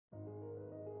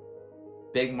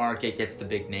Big market gets the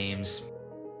big names.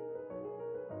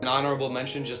 An honorable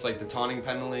mention, just like the taunting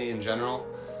penalty in general,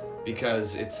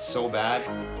 because it's so bad.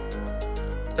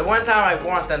 The one time I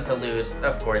want them to lose,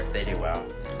 of course they do well.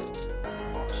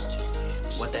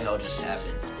 What the hell just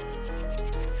happened?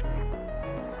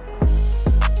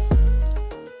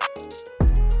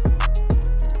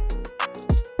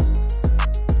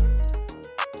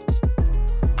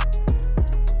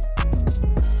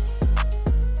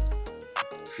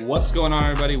 What's going on,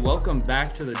 everybody? Welcome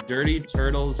back to the Dirty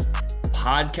Turtles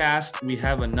podcast. We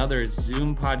have another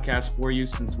Zoom podcast for you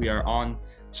since we are on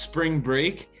spring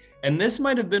break. And this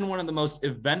might have been one of the most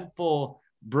eventful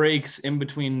breaks in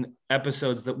between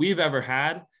episodes that we've ever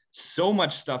had. So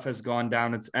much stuff has gone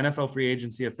down. It's NFL free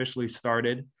agency officially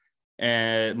started,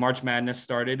 and March Madness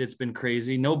started. It's been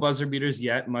crazy. No buzzer beaters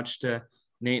yet, much to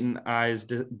Nathan I's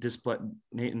display.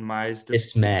 Nathan Mai's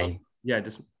Dismay. Yeah,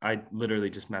 I literally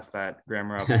just messed that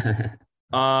grammar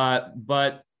up.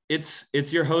 But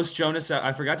it's your host, Jonas.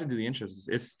 I forgot to do the intros.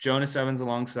 It's Jonas Evans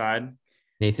alongside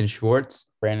Nathan Schwartz,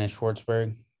 Brandon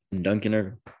Schwartzberg, and Duncan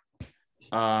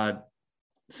Irvin.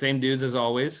 Same dudes as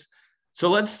always.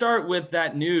 So let's start with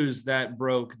that news that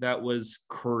broke that was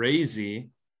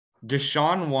crazy.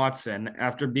 Deshaun Watson,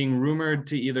 after being rumored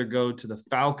to either go to the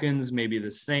Falcons, maybe the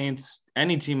Saints,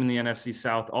 any team in the NFC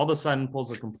South, all of a sudden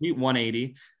pulls a complete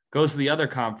 180. Goes to the other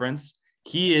conference.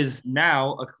 He is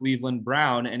now a Cleveland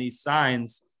Brown, and he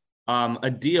signs a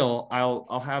deal.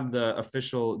 I'll have the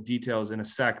official details in a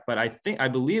sec, but I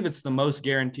believe it's the most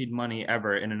guaranteed money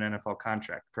ever in an NFL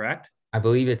contract, correct? I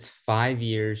believe it's 5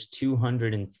 years,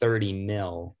 $230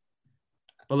 million.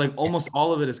 But like almost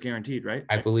all of it is guaranteed, right?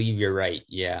 I believe you're right.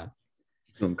 Yeah.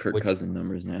 Doing Kirk Cousins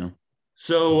numbers now.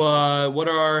 So what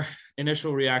are our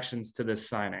initial reactions to this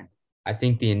signing? I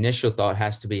think the initial thought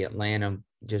has to be Atlanta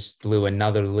just blew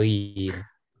another lead,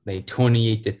 like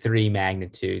 28-3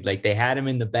 magnitude. Like they had him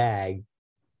in the bag,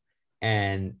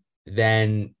 and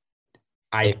then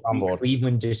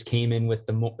Cleveland just came in with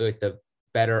the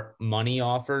better money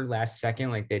offer last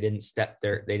second. Like they didn't step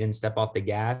off the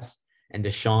gas, and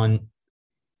Deshaun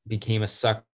became a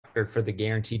sucker for the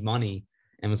guaranteed money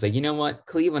and was like, you know what,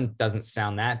 Cleveland doesn't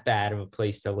sound that bad of a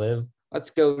place to live. Let's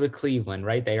go to Cleveland,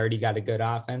 right? They already got a good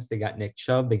offense. They got Nick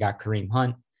Chubb. They got Kareem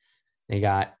Hunt.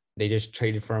 They just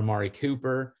traded for Amari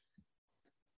Cooper.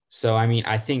 So, I mean,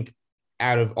 I think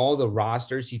out of all the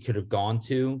rosters he could have gone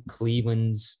to,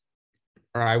 Cleveland's,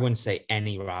 or I wouldn't say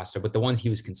any roster, but the ones he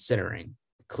was considering,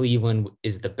 Cleveland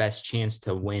is the best chance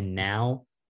to win now.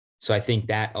 So I think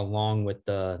that, along with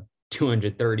the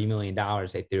 $230 million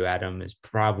they threw at him, is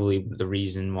probably the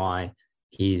reason why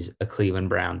he's a Cleveland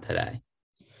Brown today.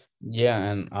 Yeah,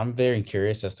 and I'm very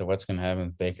curious as to what's going to happen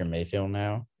with Baker Mayfield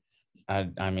now.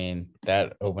 I mean,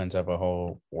 that opens up a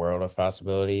whole world of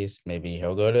possibilities. Maybe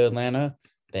he'll go to Atlanta,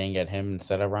 then get him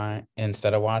instead of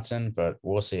Watson, but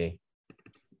we'll see.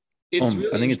 I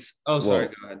think it's. Oh, sorry.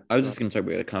 Go ahead. I was just going to talk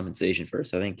about the compensation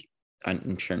first.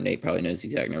 I'm sure Nate probably knows the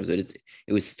exact numbers, but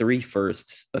it was 3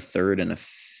 firsts, a third, and a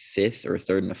fifth, or a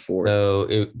third and a fourth. So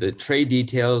the trade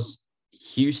details: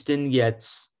 Houston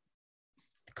gets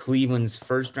Cleveland's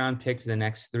first round pick for the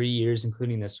next 3 years,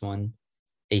 including this one,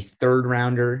 a third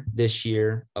rounder this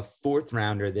year, a fourth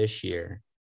rounder this year,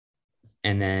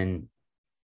 and then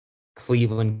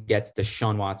Cleveland gets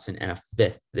Deshaun Watson and a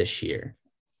fifth this year.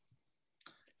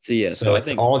 So I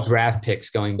think all draft picks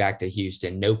going back to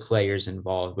Houston, no players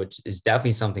involved, which is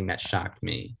definitely something that shocked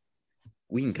me.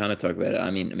 We can kind of talk about it.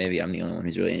 I mean, maybe I'm the only one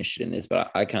who's really interested in this,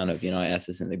 but I kind of, I asked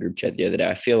this in the group chat the other day.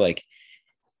 I feel like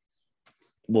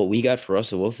what we got for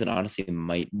Russell Wilson honestly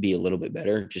might be a little bit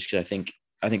better, just because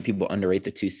I think people underrate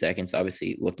the 2 seconds.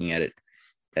 Obviously, looking at it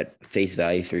at face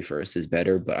value, 3 firsts is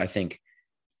better. But I think,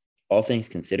 all things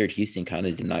considered, Houston kind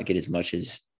of did not get as much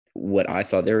as what I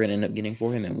thought they were going to end up getting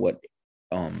for him, and what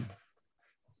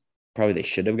probably they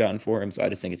should have gotten for him. So I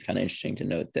just think it's kind of interesting to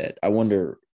note that. I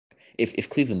wonder if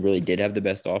Cleveland really did have the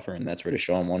best offer, and that's where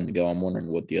Deshaun wanted to go. I'm wondering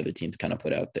what the other teams kind of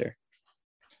put out there.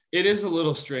 It is a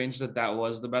little strange that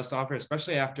was the best offer,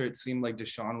 especially after it seemed like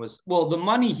Deshaun was. Well, the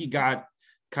money he got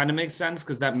kind of makes sense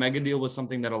because that mega deal was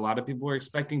something that a lot of people were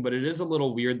expecting, but it is a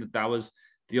little weird that was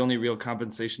the only real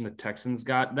compensation the Texans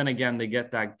got. Then again, they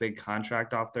get that big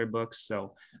contract off their books.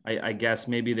 So I guess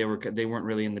maybe they weren't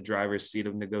really in the driver's seat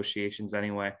of negotiations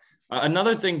anyway.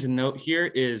 Another thing to note here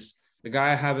is the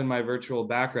guy I have in my virtual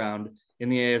background in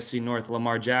the AFC North,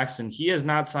 Lamar Jackson. He has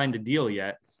not signed a deal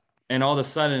yet. And all of a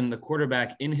sudden, the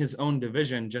quarterback in his own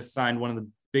division just signed one of the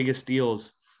biggest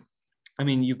deals. I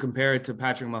mean, you compare it to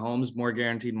Patrick Mahomes, more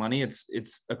guaranteed money.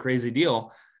 It's a crazy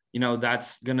deal.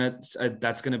 That's gonna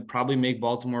probably make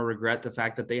Baltimore regret the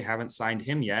fact that they haven't signed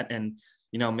him yet. And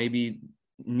maybe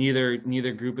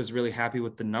neither group is really happy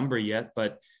with the number yet,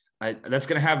 but I think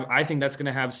that's going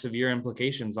to have severe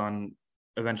implications on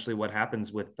eventually what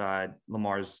happens with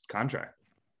Lamar's contract.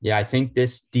 Yeah, I think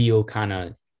this deal kind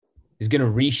of is going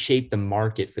to reshape the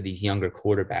market for these younger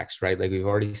quarterbacks, right? Like we've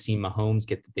already seen Mahomes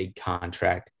get the big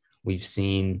contract. We've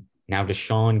seen now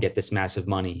Deshaun get this massive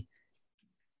money.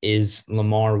 Is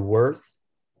Lamar worth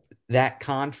that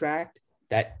contract?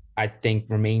 That I think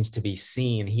remains to be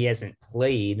seen. He hasn't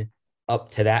played up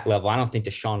to that level. I don't think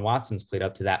Deshaun Watson's played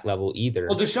up to that level either.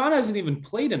 Well, Deshaun hasn't even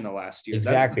played in the last year.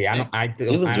 Exactly. I don't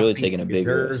really think taking he a big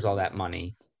deserves risk. all that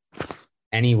money.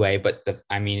 Anyway, but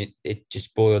it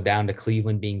just boiled down to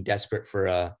Cleveland being desperate for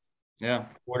a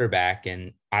quarterback,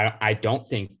 and I don't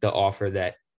think the offer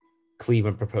that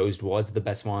Cleveland proposed was the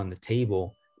best one on the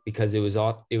table because it was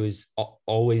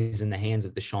always in the hands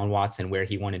of Deshaun Watson where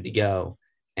he wanted to go,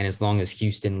 and as long as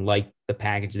Houston liked the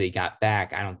package they got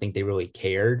back, I don't think they really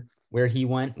cared where he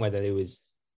went, whether it was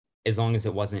as long as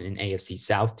it wasn't an AFC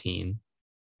South team.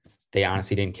 They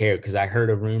honestly didn't care because I heard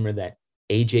a rumor that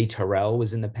AJ Terrell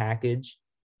was in the package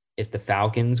if the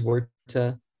Falcons were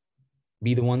to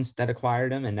be the ones that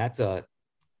acquired him. And that's a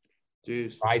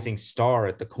rising star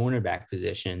at the cornerback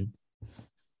position.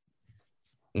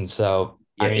 And so,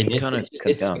 yeah,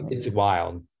 it's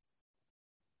wild.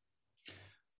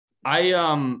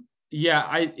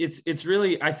 It's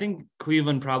really, I think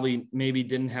Cleveland probably maybe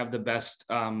didn't have the best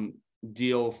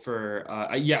deal for,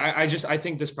 I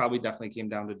think this probably definitely came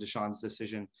down to Deshaun's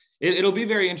decision. It'll be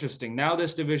very interesting. Now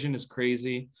this division is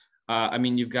crazy.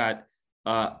 You've got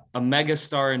a mega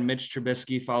star in Mitch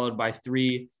Trubisky, followed by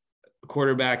 3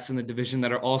 quarterbacks in the division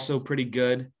that are also pretty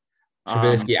good.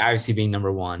 Trubisky obviously being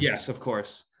number 1. Yes, of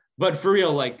course. But for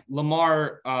real, like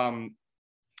Lamar,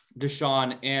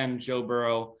 Deshaun, and Joe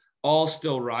Burrow all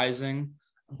still rising.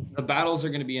 The battles are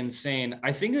going to be insane.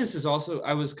 I think this is also,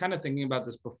 I was kind of thinking about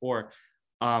this before.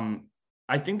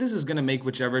 I think this is going to make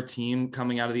whichever team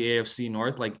coming out of the AFC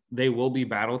North, like they will be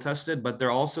battle tested, but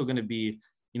they're also going to be,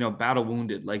 battle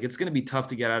wounded. Like it's going to be tough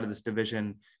to get out of this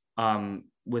division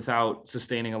without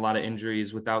sustaining a lot of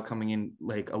injuries, without coming in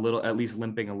like a little, at least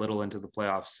limping a little into the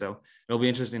playoffs. So it'll be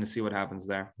interesting to see what happens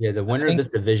there. Yeah. The winner of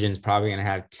this division is probably going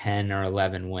to have 10 or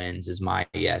 11 wins is my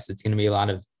guess. It's going to be a lot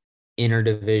of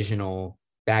interdivisional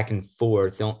back and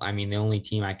forth. The only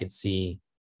team I could see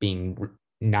being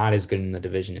not as good in the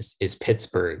division is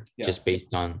Pittsburgh, just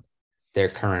based on their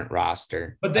current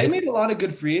roster. But they made a lot of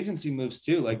good free agency moves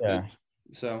too.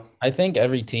 So I think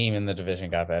every team in the division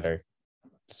got better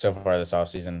so far this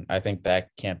offseason. I think that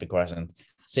can't be questioned.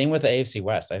 Same with the AFC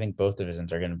West. I think both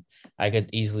divisions are I could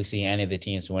easily see any of the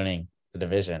teams winning the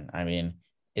division. I mean,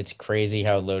 it's crazy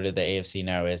how loaded the AFC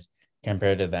now is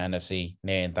compared to the NFC.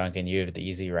 Nate and Duncan, you have it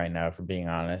easy right now, for being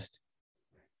honest.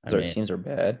 Our teams are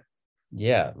bad.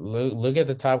 Yeah, look at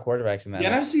the top quarterbacks in that. The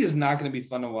NFC is not going to be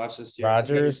fun to watch this year.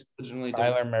 Rodgers,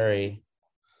 Kyler Murray,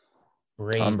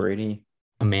 Tom Brady,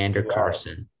 Amanda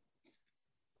Carson.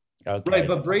 Okay. Right,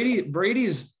 but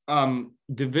Brady's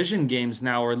division games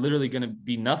now are literally going to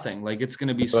be nothing. Like it's going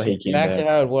to be back to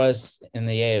how it was in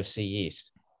the AFC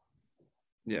East.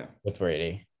 Yeah, with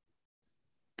Brady.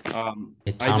 Tom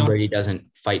Brady doesn't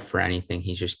fight for anything.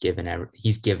 He's just given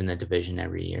the division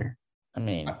every year. I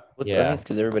mean, that's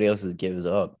because everybody else gives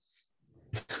up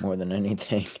more than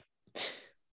anything.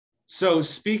 So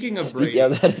speaking of Brady, I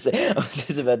was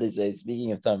just about to say,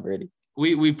 speaking of Tom Brady,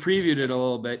 we previewed it a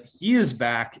little bit. He is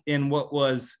back in what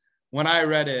was, when I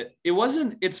read it,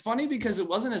 it's funny because it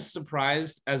wasn't as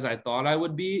surprised as I thought I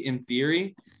would be in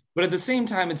theory, but at the same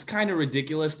time, it's kind of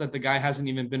ridiculous that the guy hasn't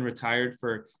even been retired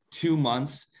for 2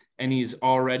 months and he's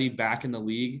already back in the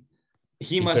league.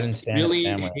 He must really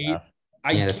hate.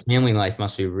 The family life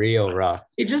must be real rough.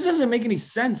 It just doesn't make any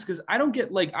sense because I don't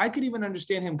get, like, I could even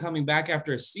understand him coming back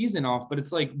after a season off, but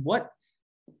it's like,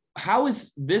 how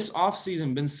has this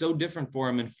offseason been so different for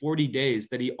him in 40 days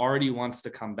that he already wants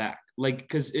to come back? Like,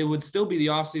 because it would still be the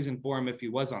offseason for him if he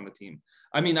was on the team.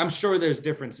 I mean, I'm sure there's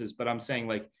differences, but I'm saying,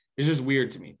 like, it's just weird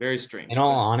to me. Very strange. In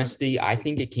all honesty, I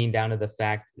think it came down to the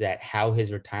fact that how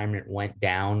his retirement went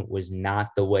down was not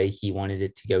the way he wanted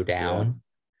it to go down. Yeah.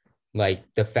 Like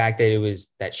the fact that it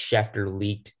was that Schefter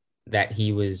leaked that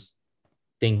he was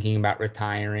thinking about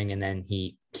retiring, and then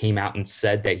he came out and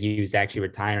said that he was actually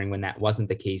retiring when that wasn't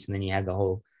the case. And then you had the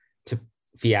whole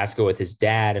fiasco with his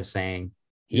dad of saying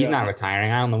he's not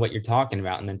retiring. I don't know what you're talking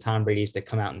about. And then Tom Brady used to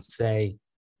come out and say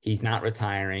he's not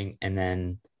retiring. And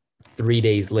then 3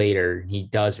 days later, he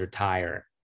does retire,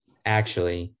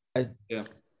 actually.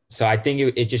 So I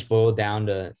think it just boiled down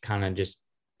to kind of just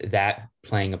that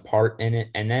playing a part in it.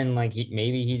 And then like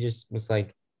he just was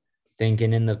like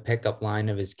thinking in the pickup line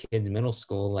of his kids' middle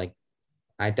school, like,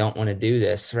 I don't want to do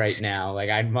this right now.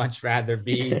 Like, I'd much rather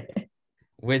be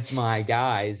with my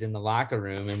guys in the locker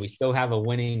room, and we still have a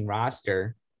winning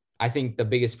roster. I think the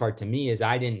biggest part to me is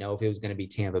I didn't know if it was going to be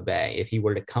Tampa Bay. If he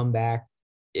were to come back,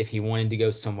 if he wanted to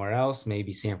go somewhere else,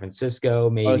 maybe San Francisco,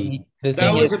 Well, maybe the That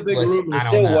thing was is, a big was- rumor. I he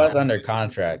don't still know. was under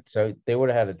contract, so they would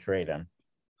have had to trade him.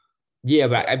 Yeah,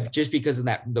 but just because of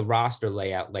the roster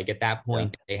layout, like at that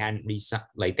point, they hadn't re-signed,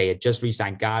 like they had just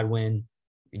re-signed Godwin.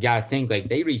 You got to think like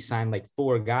they re-signed like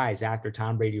 4 guys after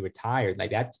Tom Brady retired.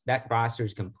 Like that roster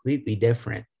is completely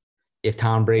different if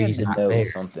Tom Brady's Had to not know there.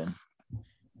 something,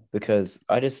 because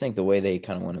I just think the way they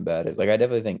kind of went about it, like I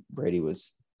definitely think Brady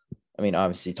was, I mean,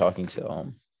 obviously talking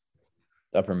to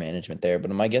upper management there, but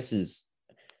my guess is,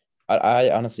 I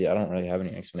honestly I don't really have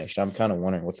any explanation. I'm kind of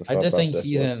wondering what the I thought just think process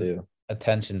he's was an too.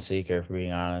 attention seeker, for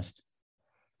being honest.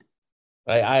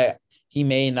 He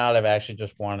may not have actually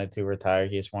just wanted to retire.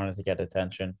 He just wanted to get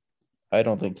attention. I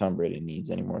don't think Tom Brady needs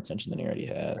any more attention than he already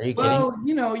has. Are you kidding?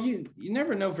 Well, you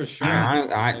never know for sure.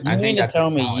 I You think mean to that's a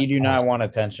tell me solid you do point. not want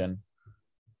attention?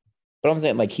 But I'm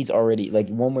saying, like, he's already, like,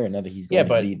 one way or another, he's Yeah, going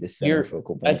but to be the center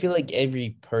focal point. I feel like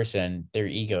every person, their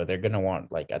ego, they're gonna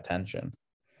want like attention.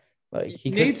 Like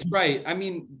Nate's right. I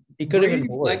mean, he could have been Brady's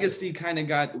bored. legacy kind of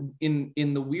got in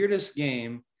the weirdest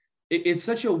game. It's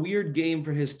such a weird game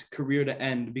for his career to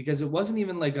end, because it wasn't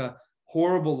even like a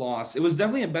horrible loss. It was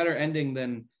definitely a better ending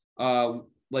than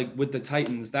like with the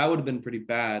Titans. That would have been pretty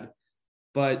bad,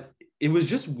 but it was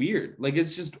just weird. Like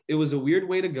it was a weird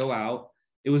way to go out.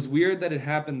 It was weird that it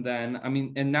happened then. I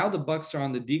mean, and now the Bucs are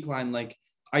on the decline. Like,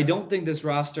 I don't think this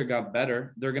roster got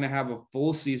better. They're gonna have a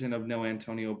full season of no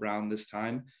Antonio Brown this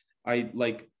time.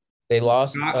 They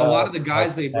lost A lot of the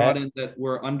guys they brought Pat. in that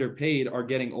were underpaid are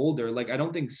getting older. Like, I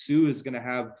don't think Sue is going to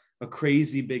have a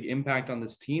crazy big impact on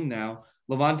this team now.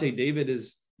 Levante David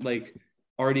is like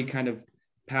already kind of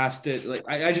past it. Like,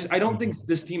 I don't think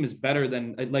this team is better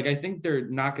than, like, I think they're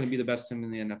not going to be the best team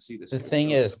in the NFC this The year.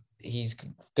 thing is, he's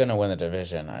gonna win the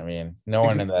division. I mean, no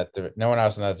one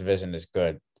else in that division is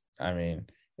good. I mean,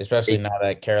 especially now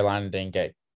that Carolina didn't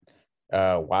get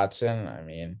Watson. I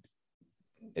mean,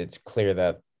 it's clear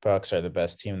that Bucks are the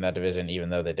best team in that division, even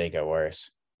though they did get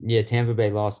worse. Yeah, Tampa Bay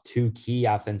lost 2 key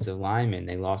offensive linemen.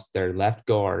 They lost their left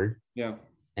guard, Yeah.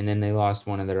 and then they lost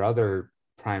one of their other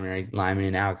primary linemen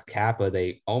in Alex Kappa.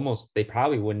 They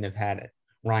probably wouldn't have had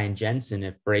Ryan Jensen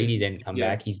if Brady didn't come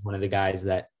back. He's one of the guys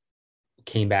that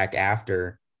came back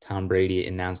after Tom Brady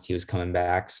announced he was coming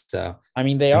back. So I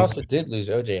mean, they also did lose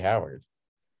OJ Howard.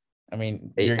 I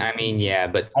mean, yeah,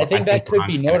 but I think that could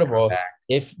be Gronk's gonna come notable back.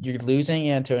 if you're losing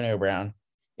Antonio Brown.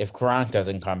 If Gronk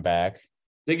doesn't come back,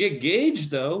 They get Gage,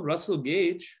 though, Russell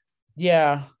Gage.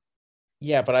 yeah,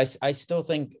 but I still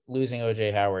think losing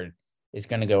OJ Howard is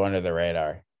going to go under the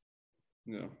radar.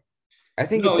 Yeah. I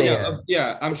think No, if they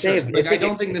I'm if sure. they- Like, if I they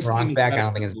don't get think this Gronk team is back. I better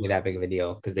don't think than it's gonna be that big of a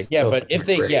deal because they Yeah, still but if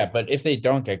Brady. they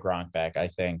don't get Gronk back, I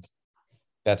think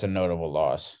that's a notable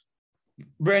loss.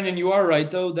 Brandon, you are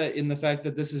right, though, that in the fact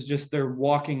that this is just they're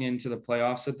walking into the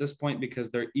playoffs at this point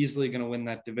because they're easily going to win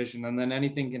that division, and then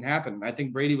anything can happen. I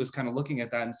think Brady was kind of looking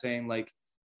at that and saying, like,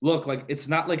 look, like, it's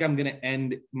not like I'm going to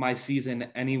end my season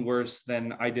any worse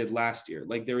than I did last year.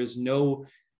 Like, there is no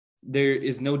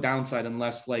downside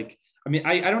unless, like, I mean,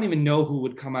 I don't even know who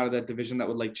would come out of that division that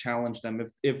would, like, challenge them.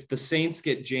 If the Saints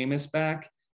get Jameis back,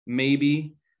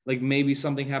 maybe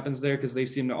something happens there because they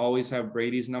seem to always have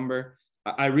Brady's number.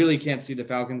 I really can't see the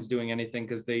Falcons doing anything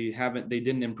because they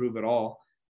didn't improve at all.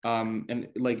 And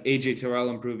like AJ Terrell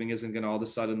improving isn't going to all of a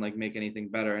sudden like make anything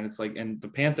better. And it's like, and the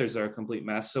Panthers are a complete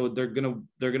mess. So they're going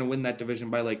to win that division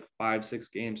by like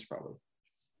 5-6 games probably.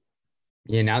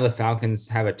 Yeah, now the Falcons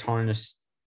have a tarnished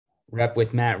rep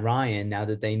with Matt Ryan now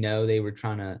that they know they were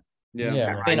trying to.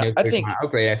 Yeah. I think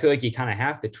upgrade. I feel like you kind of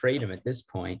have to trade him at this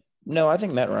point. No, I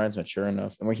think Matt Ryan's mature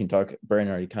enough, and we can talk.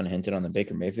 Brandon already kind of hinted on the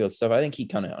Baker Mayfield stuff. I think he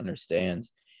kind of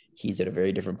understands he's at a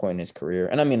very different point in his career.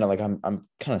 And I mean, like, I'm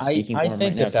kind of speaking for him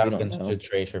right now because we don't know. Should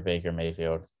trade for Baker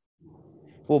Mayfield.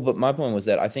 Well, but my point was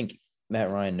that I think Matt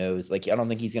Ryan knows. Like, I don't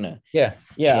think he's gonna. Yeah,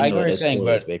 I handle agree it with as saying,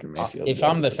 poorly as but Baker Mayfield if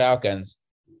I'm does. the Falcons,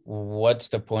 what's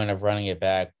the point of running it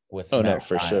back with? Oh no, Matt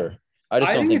for Ryan? sure. I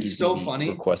just don't think think it's he's so gonna be funny.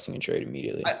 requesting a trade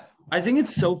immediately. I think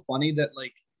it's so funny that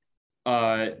like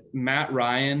Matt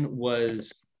Ryan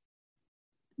was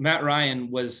an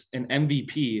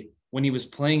MVP when he was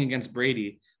playing against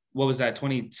Brady. What was that,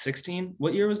 2016?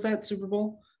 What year was that Super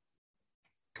Bowl?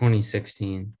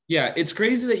 2016. Yeah, it's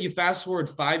crazy that you fast forward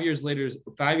 5 years later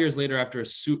after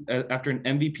after an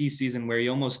MVP season where he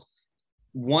almost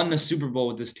won the Super Bowl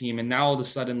with this team, and now all of a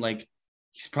sudden, like,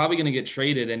 he's probably going to get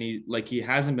traded, and he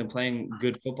hasn't been playing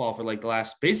good football for like the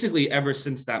last basically ever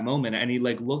since that moment, and he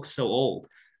like looks so old.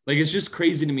 Like, it's just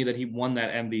crazy to me that he won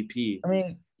that MVP. I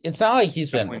mean, it's not like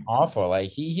he's That been point. awful. Like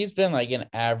he's been like an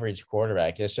average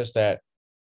quarterback. It's just that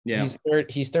Yeah.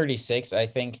 he's 36. I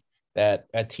think that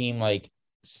a team like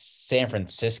San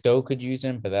Francisco could use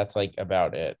him, but that's like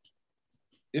about it.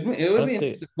 It would be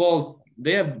Honestly- well,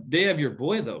 they have your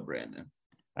boy though, Brandon.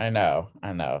 I know.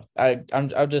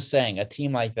 I'm just saying a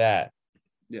team like that.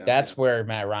 Yeah. That's where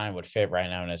Matt Ryan would fit right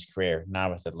now in his career,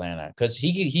 not with Atlanta, because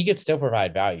he could still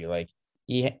provide value. Like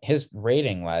his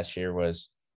rating last year was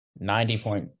 90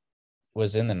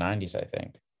 was in the 90s, I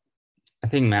think. I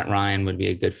think Matt Ryan would be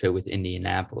a good fit with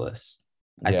Indianapolis.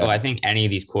 Yeah. I think any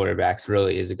of these quarterbacks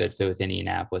really is a good fit with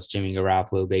Indianapolis. Jimmy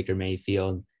Garoppolo, Baker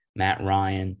Mayfield, Matt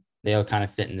Ryan, they all kind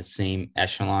of fit in the same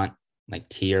echelon, like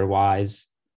tier wise.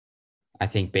 I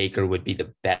think Baker would be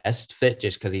the best fit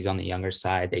just because he's on the younger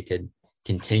side. They could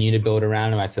continue to build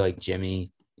around him. I feel like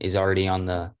Jimmy is already on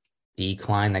the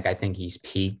decline. Like I think he's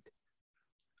peaked.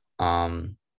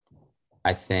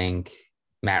 I think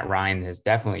Matt Ryan has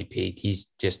definitely peaked. He's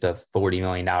just a $40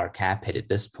 million cap hit at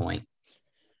this point.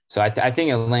 So I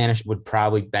think Atlanta would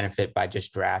probably benefit by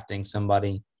just drafting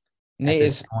somebody at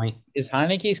this point. Is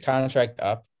Heineke's contract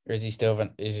up, or is he still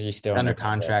Under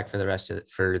contract for the rest of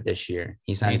for this year?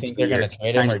 He's Do you signed think 2 they're going years. to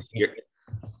trade him, or do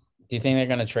you think they're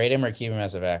going to trade him or keep him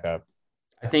as a backup?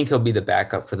 I think he'll be the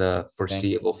backup for the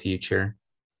foreseeable future,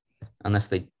 unless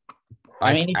they.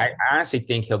 I honestly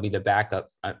think he'll be the backup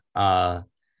for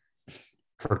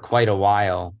quite a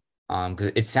while,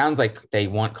 because it sounds like they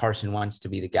want Carson Wentz to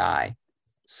be the guy.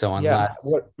 So unless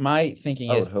what my thinking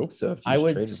I is, would hope so. I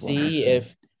would see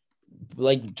if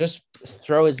like just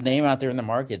throw his name out there in the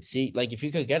market. See, like if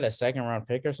you could get a second round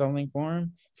pick or something for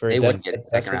him, they wouldn't get a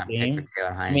second round pick for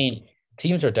Taylor Heineke. I mean,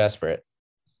 teams are desperate.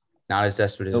 Not as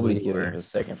desperate as Nobody's we giving were. up a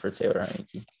second for Taylor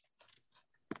Heineke.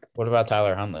 What about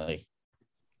Tyler Huntley?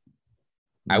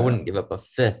 I wouldn't give up a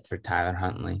fifth for Tyler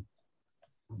Huntley.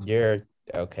 You're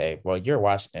okay. Well, you're a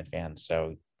Washington fan,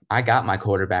 so I got my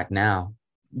quarterback now.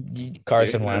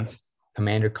 Carson Wentz.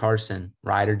 Commander Carson,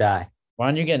 ride or die. Why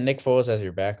don't you get Nick Foles as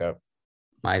your backup?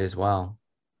 Might as well.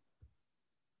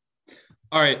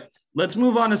 All right, let's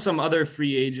move on to some other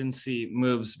free agency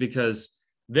moves because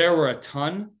there were a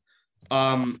ton.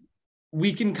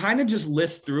 We can kind of just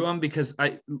list through them because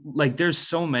there's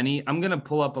so many. I'm going to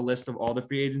pull up a list of all the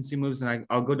free agency moves and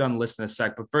I'll go down the list in a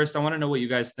sec. But first, I want to know what you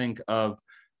guys think of.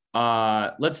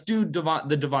 Let's do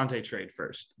the Devontae trade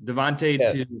first.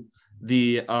 Devontae to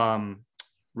the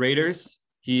Raiders.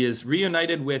 He is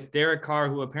reunited with Derek Carr,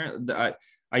 who apparently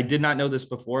I did not know this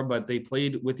before, but they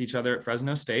played with each other at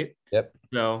Fresno State. Yep.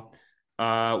 So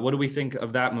what do we think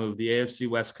of that move? The AFC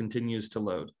West continues to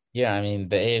load. Yeah, I mean,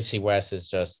 the AFC West is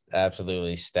just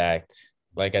absolutely stacked.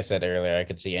 Like I said earlier, I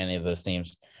could see any of those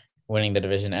teams winning the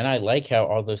division. And I like how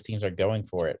all those teams are going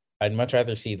for it. I'd much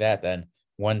rather see that than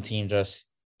one team just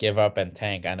give up and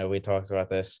tank. I know we talked about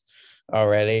this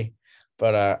already,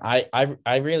 but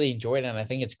I really enjoyed it, and I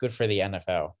think it's good for the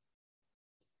NFL.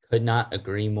 Could not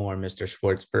agree more, Mr.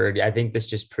 Schwartzberg. I think this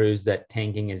just proves that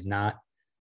tanking is not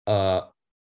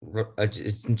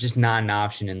it's just not an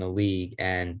option in the league.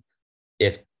 And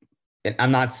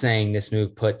I'm not saying this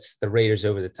move puts the Raiders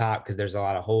over the top because there's a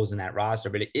lot of holes in that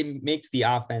roster, but it makes the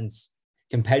offense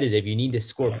competitive. You need to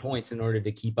score points in order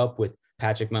to keep up with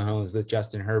Patrick Mahomes, with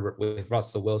Justin Herbert, with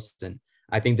Russell Wilson.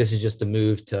 I think this is just a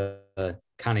move to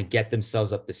kind of get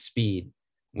themselves up to speed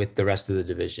with the rest of the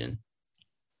division.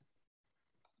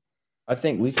 I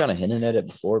think we kind of hinted at it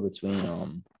before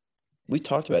between we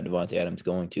talked about Devontae Adams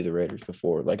going to the Raiders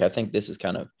before. Like I think this was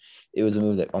it was a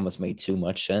move that almost made too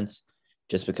much sense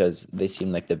just because they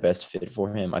seemed like the best fit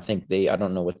for him. I think I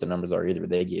don't know what the numbers are either, but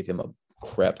they gave him a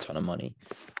crap ton of money.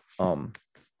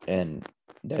 And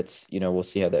that's, we'll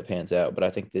see how that pans out. But I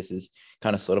think this is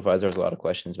kind of solidifies. There's a lot of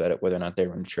questions about it, whether or not they're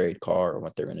going to trade Carr or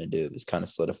what they're going to do. This kind of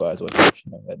solidifies what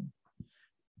direction they're heading.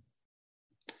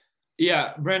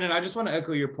 Yeah, Brandon, I just want to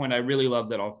echo your point. I really love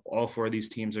that all four of these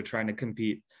teams are trying to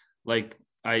compete. Like,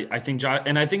 I think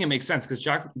I think it makes sense because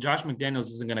Josh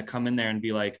McDaniels isn't going to come in there and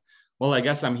be like, well, I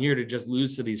guess I'm here to just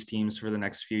lose to these teams for the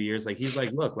next few years. Like, he's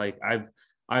like, look, like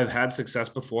I've had success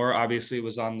before. Obviously, it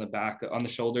was on the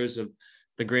shoulders of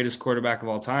the greatest quarterback of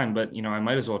all time, but I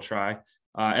might as well try.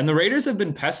 And the Raiders have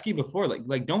been pesky before.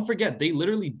 Like don't forget, they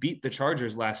literally beat the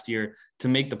Chargers last year to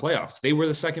make the playoffs. They were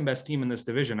the second best team in this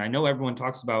division. I know everyone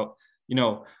talks about,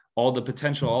 all the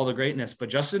potential, all the greatness, but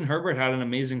Justin Herbert had an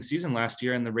amazing season last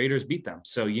year and the Raiders beat them.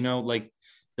 So,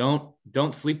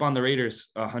 don't sleep on the Raiders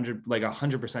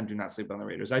 100% do not sleep on the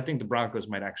Raiders. I think the Broncos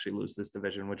might actually lose this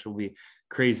division, which will be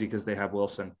crazy because they have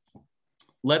Wilson.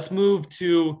 Let's move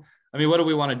to, what do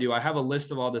we want to do? I have a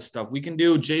list of all this stuff. We can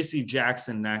do JC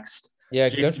Jackson next. Yeah,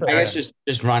 good for I guess him.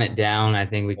 just run it down. I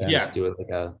think we can Yeah. just do it like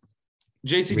a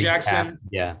JC recap. Jackson.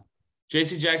 Yeah.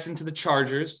 JC Jackson to the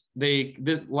Chargers. The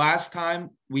last time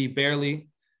we barely,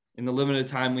 in the limited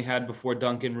time we had before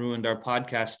Duncan ruined our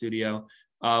podcast studio,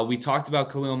 we talked about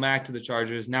Khalil Mack to the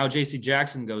Chargers. Now JC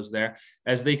Jackson goes there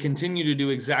as they continue to do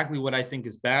exactly what I think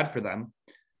is bad for them,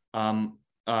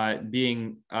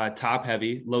 being top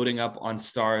heavy, loading up on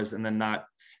stars and then not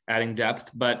adding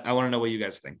depth. But I want to know what you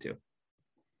guys think too.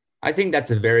 I think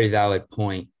that's a very valid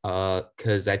point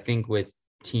because I think with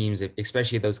teams,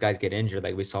 especially if those guys get injured,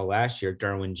 like we saw last year,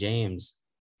 Derwin James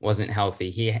wasn't healthy.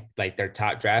 He like their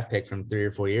top draft pick from 3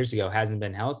 or 4 years ago hasn't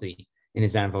been healthy in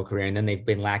his NFL career. And then they've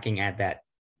been lacking at that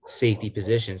safety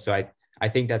position. So I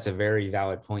think that's a very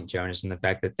valid point, Jonas, in the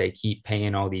fact that they keep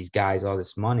paying all these guys all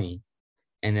this money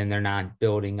and then they're not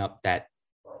building up that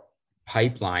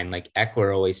pipeline. Like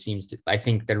Eckler always seems to, I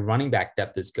think their running back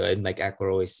depth is good. Like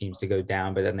Eckler always seems to go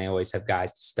down, but then they always have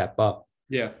guys to step up.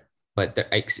 Yeah. But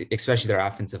especially their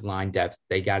offensive line depth,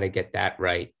 they got to get that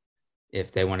right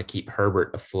if they want to keep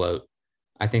Herbert afloat.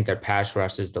 I think their pass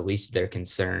rush is the least of their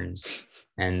concerns,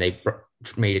 and they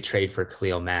made a trade for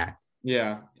Khalil Mack.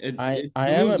 Yeah. I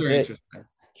am a bit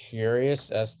curious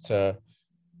as to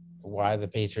why the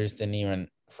Patriots didn't even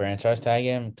franchise tag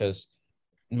him, because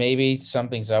maybe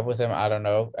something's up with him. I don't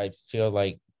know. I feel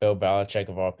like Bill Belichick,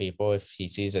 of all people, if he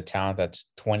sees a talent that's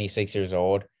 26 years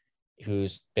old,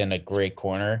 who's been a great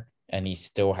corner, and he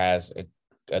still has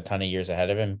a ton of years ahead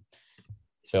of him,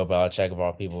 Bill Belichick, of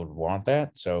all people, would want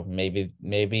that. So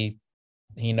maybe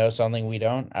he knows something we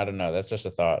don't. I don't know. That's just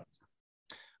a thought.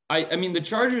 I mean, the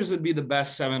Chargers would be the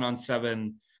best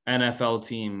 7-on-7 NFL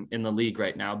team in the league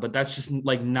right now, but that's just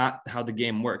like not how the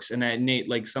game works. And Nate,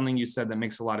 like something you said that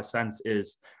makes a lot of sense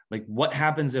is like, what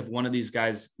happens if one of these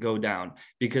guys go down?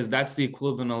 Because that's the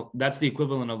equivalent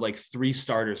of like 3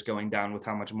 starters going down with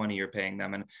how much money you're paying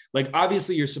them. And like,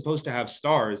 obviously you're supposed to have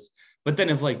stars, but then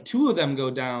if like 2 of them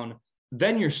go down,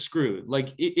 then you're screwed. Like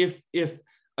if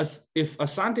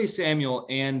Asante Samuel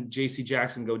and JC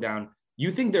Jackson go down, you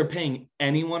think they're paying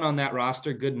anyone on that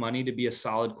roster good money to be a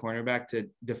solid cornerback to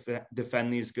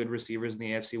defend these good receivers in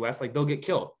the AFC West? Like they'll get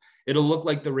killed. It'll look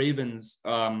like the Ravens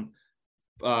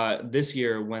this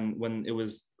year when it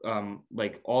was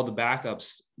like all the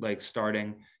backups like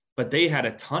starting, but they had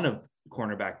a ton of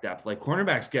cornerback depth. Like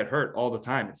cornerbacks get hurt all the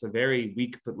time. It's a very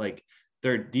weak, but like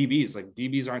they're DBs. Like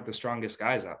DBs aren't the strongest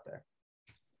guys out there.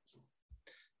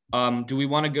 Do we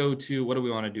want to go to, what do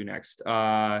we want to do next?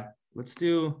 Let's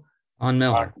do Von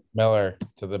Miller. Miller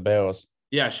to the Bills.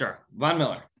 Yeah, sure. Von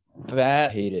Miller. I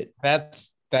hate it.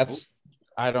 That's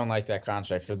I don't like that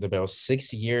contract for the Bills.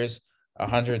 6 years,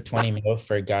 120 mil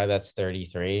for a guy that's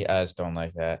 33. I just don't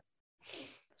like that.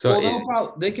 So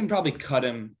well, they can probably cut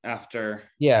him after.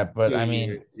 Yeah, but I mean,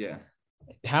 years. Yeah.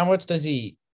 How much does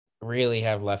he really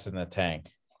have left in the tank?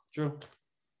 True.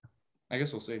 I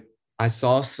guess we'll see. I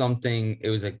saw something. It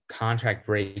was a contract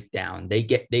breakdown.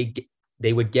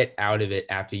 They would get out of it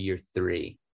after year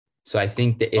 3. So I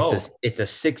think that it's a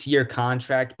 6-year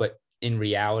contract, but in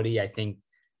reality, I think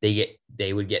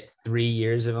they would get 3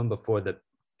 years of them before the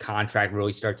contract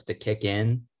really starts to kick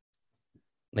in.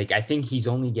 Like I think he's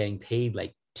only getting paid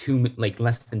like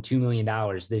less than $2 million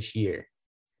this year.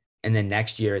 And then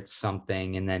next year it's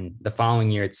something. And then the following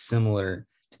year it's similar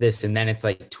to this. And then it's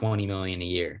like 20 million a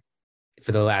year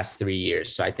for the last 3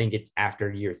 years. So I think it's after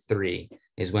year 3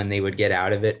 is when they would get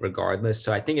out of it regardless.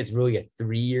 So I think it's really a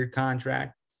 3-year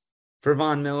contract for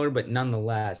Von Miller, but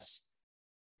nonetheless,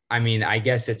 I mean, I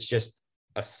guess it's just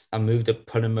a move to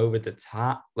put him over the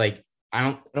top. Like, I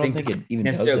don't think it even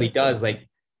necessarily does. Like,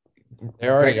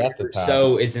 they're already at the top.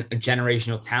 So isn't a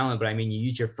generational talent, but I mean, you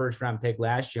used your 1st-round pick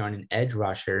last year on an edge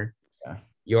rusher. Yeah.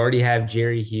 You already have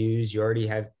Jerry Hughes. You already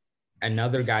have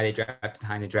another guy they drafted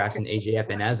behind the draft in AJ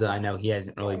Epineza. I know he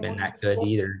hasn't really been that good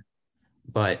either,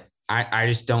 but I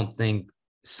just don't think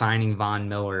signing Von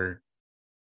Miller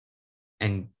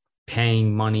and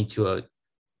paying money to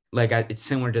it's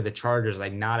similar to the Chargers,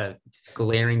 like not a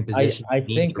glaring position. I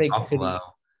think they Buffalo.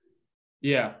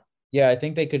 Yeah. Yeah, I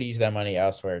think they could use that money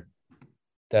elsewhere.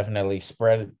 Definitely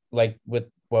spread, like with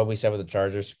what we said with the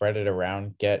Chargers, spread it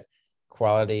around, get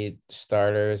quality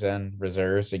starters and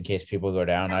reserves in case people go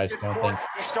down. I just don't think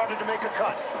he started to make a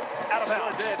cut. Out of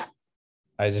bounds.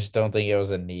 I just don't think it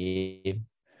was a need.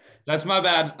 That's my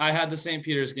bad. I had the St.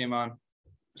 Peter's game on.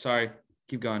 Sorry.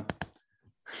 Keep going.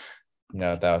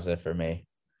 No, that was it for me.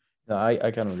 No, I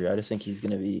kind of agree. I just think he's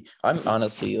going to be – I'm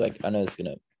honestly, like, I know it's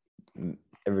going to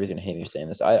 – everybody's going to hate me for saying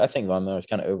this. I think Von Miller is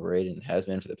kind of overrated and has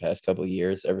been for the past couple of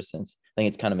years, ever since – I think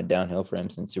it's kind of been downhill for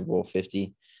him since Super Bowl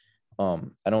 50.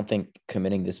 I don't think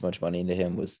committing this much money into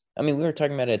him was. I mean, we were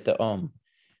talking about it at the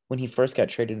when he first got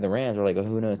traded to the Rams. We're like, oh,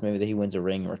 who knows? Maybe that he wins a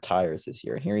ring and retires this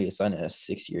year. And here he is signing a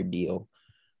 6-year deal.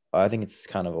 I think it's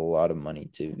kind of a lot of money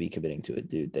to be committing to a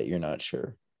dude that you're not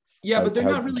sure. Yeah, but they're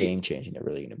not really game changing. They're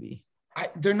really going to be.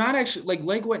 They're not actually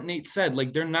like what Nate said.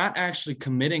 Like they're not actually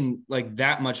committing like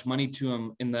that much money to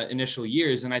him in the initial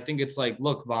years. And I think it's like,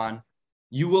 look, Vaughn,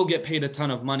 you will get paid a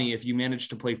ton of money if you manage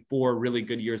to play 4 really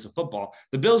good years of football.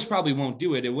 The Bills probably won't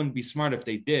do it. It wouldn't be smart if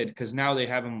they did, because now they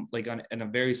have him like in a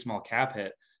very small cap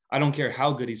hit. I don't care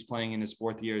how good he's playing in his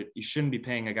 4th year. You shouldn't be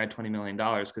paying a guy $20 million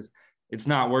because it's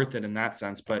not worth it in that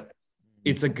sense. But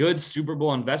it's a good Super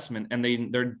Bowl investment, and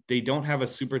they don't have a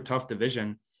super tough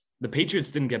division. The Patriots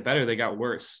didn't get better; they got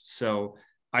worse. So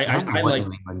I like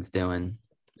New England's doing.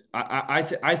 I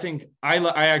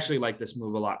actually like this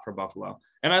move a lot for Buffalo,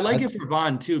 and I like it for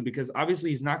Vaughn too, because obviously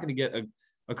he's not going to get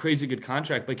a crazy good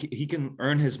contract, but he can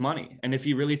earn his money, and if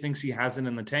he really thinks he has it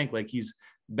in the tank, like he's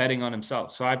betting on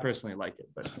himself. So I personally like it.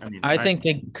 But I mean, I think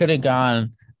they could have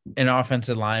gone an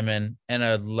offensive lineman and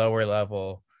a lower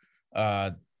level,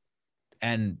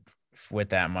 and with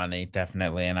that money,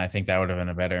 definitely. And I think that would have been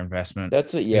a better investment.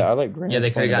 That's what, I like Grant. Yeah,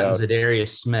 they could have gotten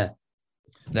Za'Darius Smith.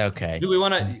 Okay. Do we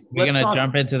want to? We're going to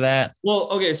jump into that. Well,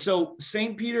 okay. So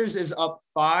St. Peter's is up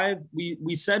 5.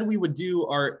 We said we would do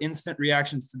our instant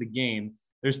reactions to the game.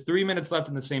 There's 3 minutes left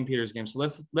in the St. Peter's game. So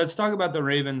let's talk about the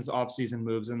Ravens offseason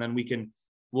moves, and then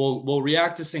we'll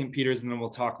react to St. Peter's, and then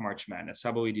we'll talk March Madness. How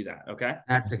about we do that? Okay.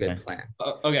 That's a good plan.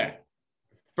 Okay.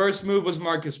 First move was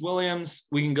Marcus Williams.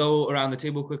 We can go around the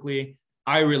table quickly.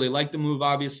 I really like the move.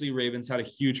 Obviously, Ravens had a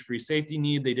huge free safety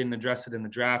need. They didn't address it in the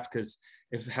draft because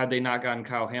had they not gotten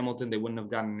Kyle Hamilton, they wouldn't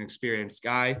have gotten an experienced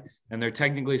guy. And they're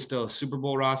technically still a Super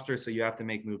Bowl roster, so you have to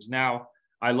make moves now.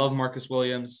 I love Marcus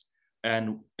Williams,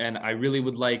 and I really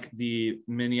would like the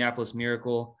Minneapolis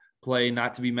Miracle play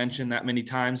not to be mentioned that many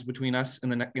times between us in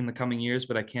the coming years,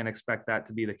 but I can't expect that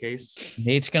to be the case.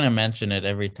 Nate's gonna mention it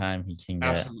every time he can get.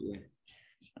 Absolutely.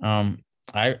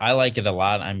 I like it a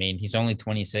lot. I mean, he's only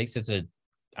 26. It's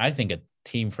I think a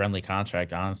team-friendly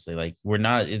contract, honestly. Like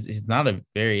it's not a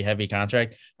very heavy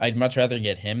contract. I'd much rather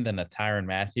get him than a Tyrann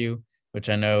Mathieu, which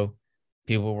I know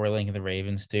people were linking the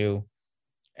Ravens to.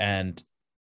 And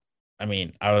I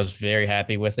mean, I was very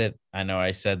happy with it. I know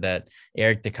I said that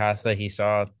Eric DaCosta, he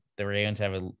saw the Ravens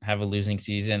have a losing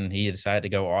season, and he decided to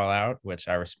go all out, which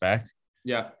I respect.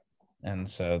 Yeah. And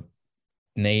so,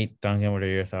 Nate, Duncan, what are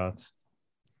your thoughts?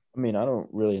 I mean, I don't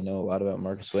really know a lot about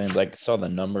Marcus Williams. I saw the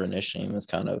number initially and was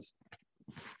kind of,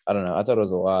 I don't know. I thought it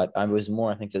was a lot. I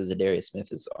think that Za'Darius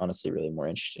Smith is honestly really more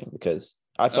interesting, because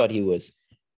I thought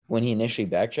when he initially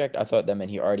backtracked, I thought that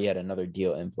meant he already had another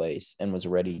deal in place and was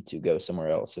ready to go somewhere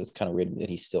else. So it's kind of weird that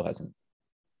he still hasn't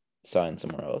signed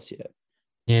somewhere else yet.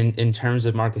 In terms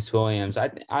of Marcus Williams, I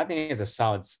think it's a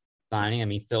solid signing. I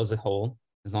mean, fills a hole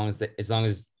as long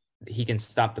as he can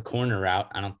stop the corner route.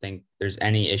 I don't think there's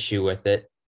any issue with it.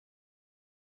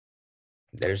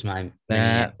 There's my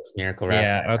miracle route.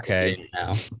 Yeah. Okay.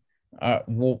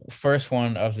 Well, first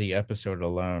one of the episode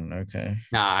alone. Okay.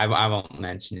 No, I won't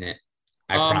mention it.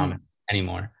 I promise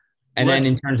anymore. And then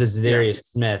in terms of Za'Darius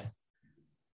Smith,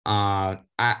 I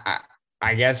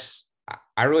guess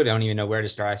I really don't even know where to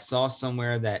start. I saw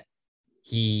somewhere that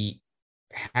he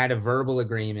had a verbal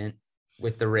agreement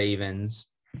with the Ravens,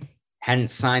 hadn't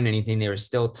signed anything. They were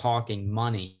still talking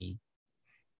money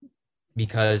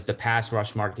because the pass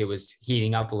rush market was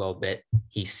heating up a little bit.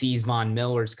 He sees Von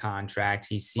Miller's contract.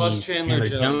 He sees Chandler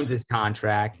Jones's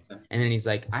contract. And then he's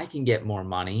like, I can get more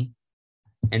money.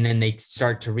 And then they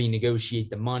start to renegotiate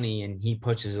the money, and he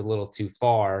pushes a little too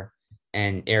far.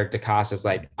 And Eric DaCosta's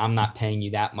like, I'm not paying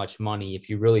you that much money. If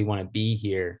you really want to be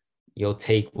here, you'll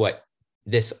take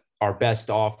our best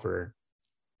offer.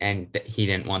 And he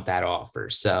didn't want that offer.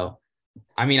 So,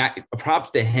 I mean,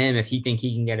 props to him if he think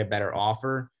he can get a better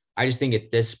offer. I just think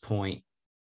at this point,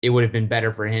 it would have been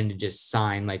better for him to just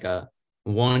sign like a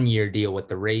 1-year deal with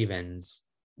the Ravens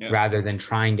rather than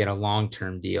try and get a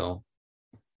long-term deal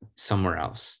somewhere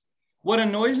else. What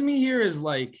annoys me here is,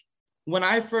 like, when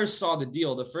I first saw the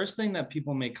deal, the first thing that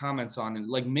people make comments on and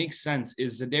like makes sense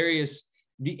is Za'Darius.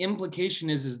 The implication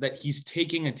is that he's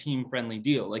taking a team-friendly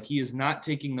deal. Like, he is not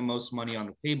taking the most money on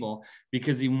the table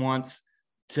because he wants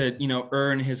to,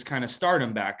 earn his kind of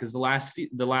stardom back, because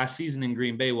the last season in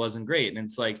Green Bay wasn't great. And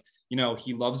it's like,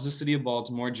 he loves the city of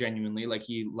Baltimore genuinely. Like,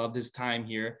 he loved his time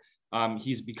here.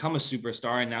 He's become a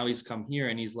superstar, and now he's come here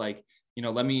and he's like,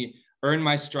 let me earn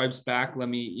my stripes back. Let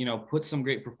me, put some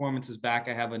great performances back.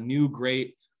 I have a new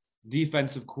great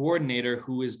defensive coordinator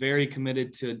who is very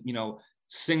committed to,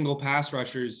 single pass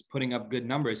rushers putting up good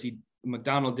numbers.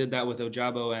 McDonald did that with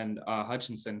Ojabo and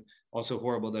Hutchinson. Also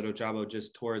horrible that Ojabo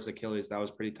just tore his Achilles. That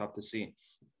was pretty tough to see.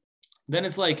 Then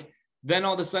it's like, then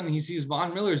all of a sudden he sees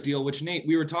Von Miller's deal, which Nate,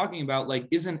 we were talking about, like,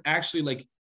 isn't actually like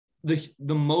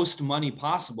the most money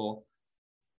possible.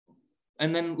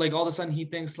 And then like all of a sudden he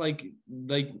thinks like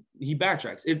he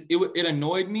backtracks. It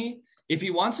annoyed me. If he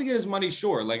wants to get his money,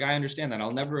 sure. Like, I understand that.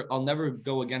 I'll never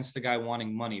go against the guy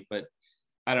wanting money, but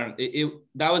I don't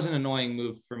that was an annoying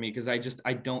move for me. Cause I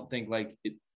don't think like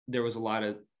there was a lot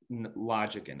of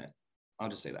logic in it. I'll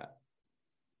just say that.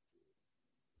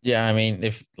 Yeah, I mean,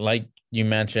 if like you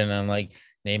mentioned and like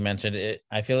Nate mentioned it,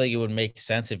 I feel like it would make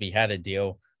sense if he had a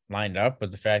deal lined up,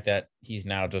 but the fact that he's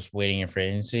now just waiting in free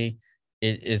agency,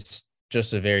 it's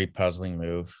just a very puzzling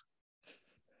move.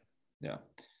 Yeah.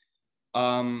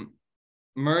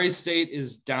 Murray State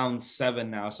is down 7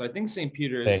 now, so I think St.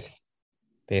 Peter's.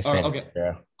 Okay.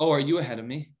 Yeah. Oh, are you ahead of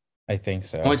me? I think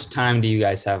so. How much time do you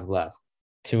guys have left?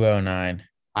 2:09.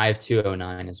 I have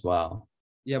 2:09 as well.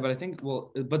 Yeah, but I think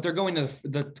but they're going to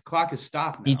the clock is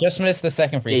stopped now. He just missed the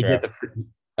second free throw.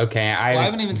 Okay, I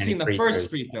haven't even seen the first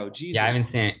free throw. Jesus. Yeah, I haven't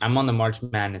seen it. I'm on the March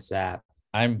Madness app.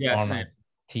 I'm on my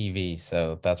TV,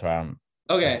 so that's why I'm.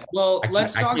 Okay, well,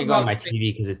 let's talk about on my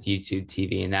TV because it's YouTube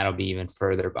TV, and that'll be even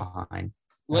further behind.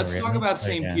 Let's talk about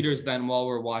St. Peter's then while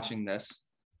we're watching this.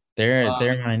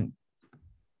 They're mine.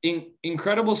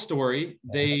 Incredible story.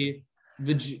 We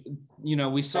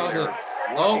saw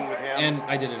and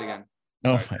I did it again.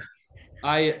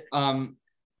 Sorry.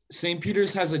 St.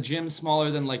 Peter's has a gym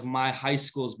smaller than like my high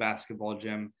school's basketball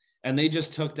gym, and they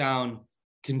just took down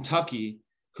Kentucky,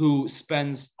 who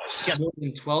spends more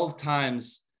than 12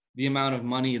 times the amount of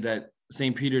money that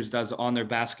St. Peter's does on their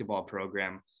basketball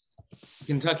program.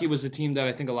 Kentucky was a team that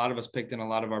I think a lot of us picked in a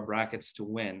lot of our brackets to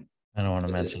win. I don't want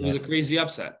to mention it. It was a crazy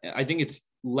upset. I think it's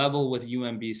level with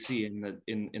UMBC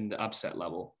in the upset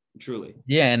level, truly.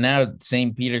 Yeah, and now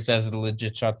St. Peter's has a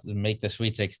legit shot to make the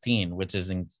Sweet 16, which is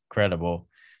incredible.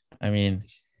 I mean,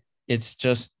 it's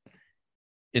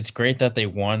great that they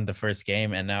won the first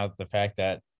game, and now the fact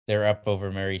that they're up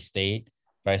over Murray State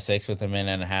by 6 with a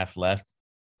minute and a half left.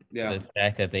 Yeah. The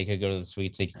fact that they could go to the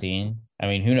Sweet 16. I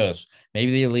mean, who knows?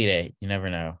 Maybe the Elite Eight. You never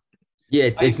know. Yeah,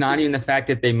 it's not even the fact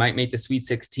that they might make the Sweet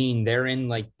 16. They're in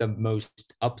like the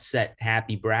most upset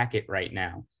happy bracket right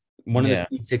now. One of the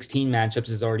Sweet 16 matchups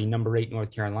is already number 8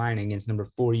 North Carolina against number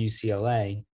 4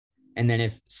 UCLA. And then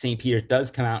if St. Peter's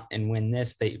does come out and win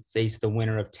this, they face the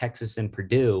winner of Texas and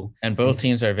Purdue. And both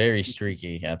teams are very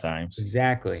streaky at times.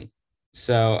 Exactly.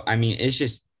 So, I mean, it's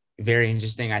just very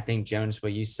interesting. I think, Jonas,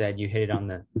 what you said, you hit it on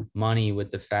the money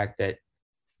with the fact that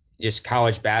just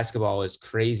college basketball is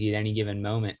crazy at any given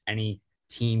moment. Any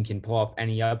team can pull off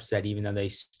any upset, even though they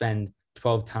spend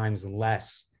 12 times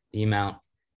less the amount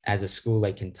as a school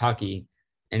like Kentucky.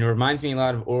 And it reminds me a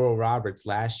lot of Oral Roberts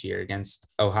last year against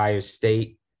Ohio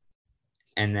State.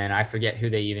 And then I forget who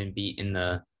they even beat in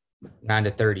the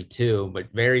 9-32,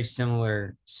 but very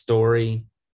similar story,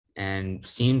 and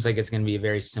seems like it's going to be a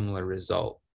very similar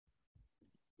result.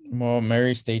 Well,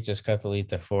 Murray State just cut the lead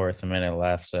to 4 with a minute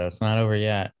left, so it's not over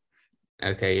yet.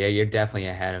 Okay, yeah, you're definitely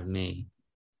ahead of me.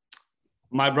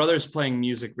 My brother's playing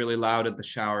music really loud at the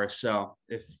shower, so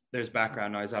if there's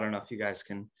background noise, I don't know if you guys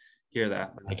can hear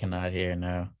that. I cannot hear,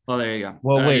 no. Well, there you go.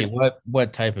 Well, wait,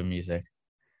 what type of music?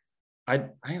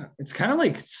 It's kind of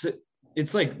like,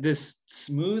 it's like this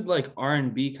smooth, like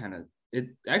R&B kind of, it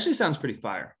actually sounds pretty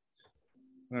fire.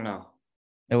 I don't know.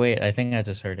 Oh, wait, I think I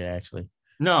just heard it actually.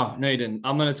 No, you didn't.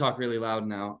 I'm going to talk really loud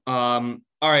now. All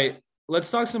right, let's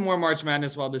talk some more March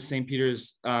Madness while this St.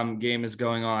 Peter's game is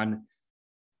going on.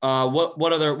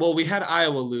 What other, well, we had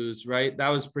Iowa lose, right? That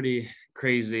was pretty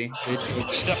crazy.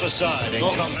 Step aside and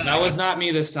come back. That was not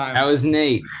me this time. That was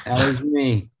Nate. That was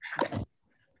me.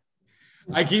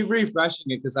 I keep refreshing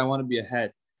it because I want to be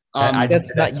ahead.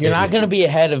 You're not going to be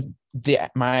ahead of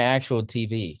my actual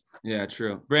TV. Yeah,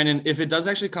 true. Brandon, if it does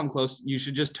actually come close, you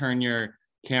should just turn your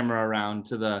camera around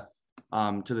to the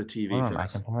TV for I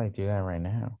us. can probably do that right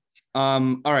now.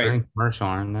 All right. Commercial,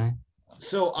 aren't they?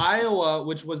 So Iowa,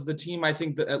 which was the team I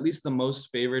think that at least the most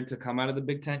favored to come out of the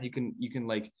Big Ten, you can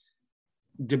like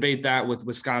debate that with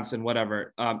Wisconsin,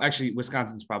 whatever. Actually,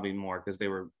 Wisconsin's probably more because they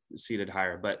were seated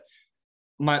higher. But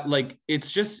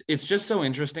it's just so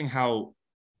interesting how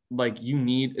you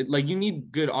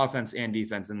need good offense and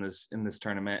defense in this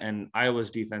tournament, and Iowa's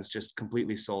defense just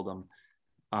completely sold them.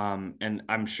 And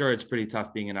I'm sure it's pretty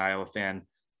tough being an Iowa fan.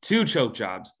 2 choke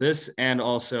jobs, this and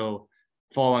also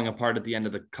falling apart at the end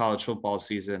of the college football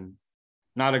season.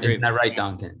 Not a great. Isn't that right,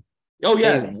 Duncan? Oh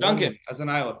yeah, Hey, Duncan as an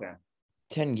Iowa fan.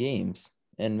 10 games.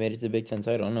 and made it to the Big Ten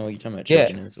title. I don't know what you're talking about. Yeah.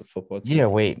 Chicken is a football team. Yeah,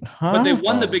 wait. Huh? But they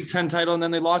won the Oh. Big Ten title and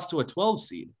then they lost to a 12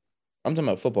 seed. I'm talking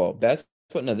about football.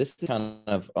 Basketball. No, this is kind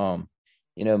of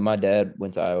my dad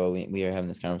went to Iowa. We are having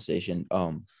this conversation.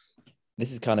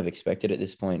 This is kind of expected at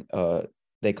this point.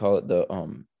 They call it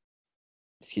the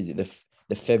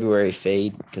February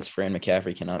fade because Fran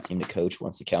McCaffrey cannot seem to coach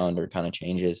once the calendar kind of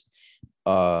changes.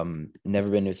 Never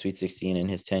been to a Sweet 16 in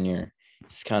his tenure.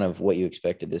 It's kind of what you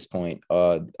expect at this point.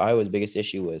 Iowa's biggest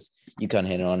issue was you kind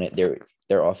of hit on it.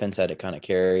 Their offense had to kind of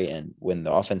carry, and when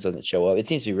the offense doesn't show up, it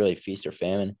seems to be really feast or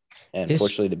famine. And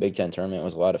fortunately, the Big Ten tournament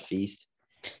was a lot of feast,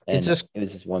 and it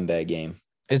was just one bad game.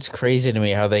 It's crazy to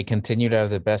me how they continue to have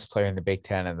the best player in the Big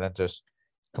Ten and then just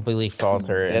completely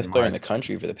falter. Best player in the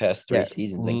country for the past 3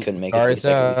 seasons and couldn't make it to the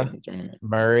second week of the tournament.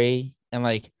 Murray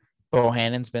and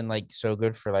Bohannon's been so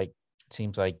good for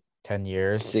seems like 10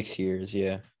 years. 6 years,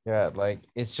 yeah. Yeah,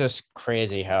 it's just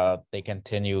crazy how they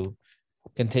continuously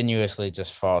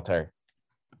just falter.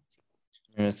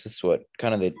 And it's just what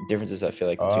kind of the differences I feel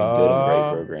like between good and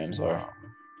great programs are.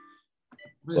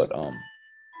 But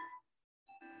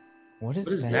What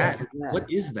is that? What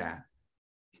is that?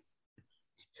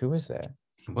 Who is that?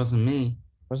 It wasn't me.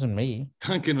 Wasn't me.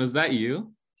 Duncan, was that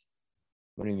you?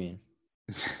 What do you mean?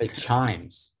 It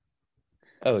chimes.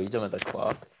 Oh, you're talking about the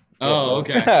clock? Oh,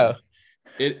 okay. Oh.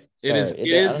 It is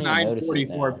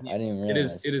 9:44 p.m. It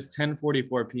is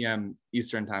 10:44 p.m.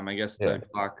 Eastern time. I guess the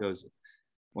clock goes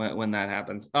when that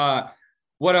happens.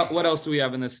 What else do we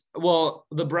have in this? Well,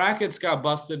 the brackets got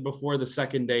busted before the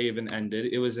second day even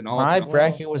ended. It was an all. My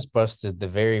bracket was busted the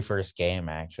very first game,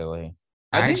 actually.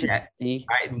 I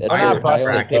not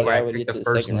bracket where I picked the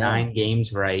first 9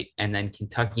 games right, and then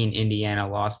Kentucky and Indiana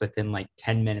lost within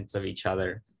 10 minutes of each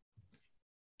other.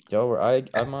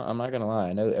 I'm not gonna lie.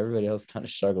 I know everybody else is kind of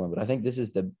struggling, but I think this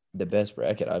is the best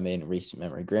bracket I made in recent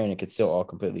memory. Granted, it could still all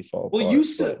completely fall apart. Well,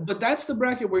 but that's the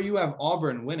bracket where you have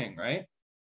Auburn winning, right?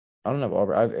 I don't have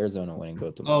Auburn. I have Arizona winning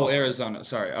both of them. Oh, Arizona.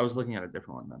 Sorry, I was looking at a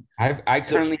different one then. I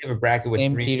currently have a bracket with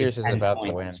Sam 3 Peters to is 10 about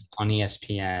to points win on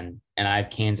ESPN, and I have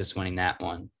Kansas winning that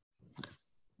one.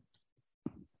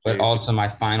 But also, my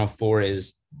final 4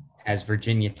 has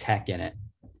Virginia Tech in it.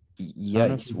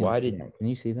 Yikes! Why did? Can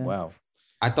you see that? Wow.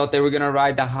 I thought they were going to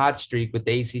ride the hot streak with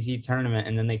the ACC tournament,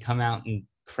 and then they come out and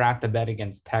crap the bet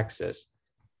against Texas.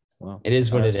 Well, it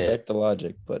is what it is. I respect the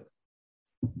logic, but.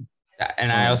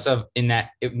 And I also have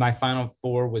my final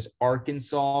 4 was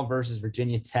Arkansas versus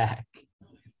Virginia Tech.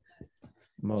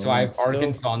 So I have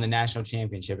Arkansas in the national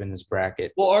championship in this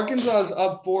bracket. Well, Arkansas is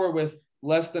up 4 with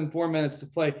less than 4 minutes to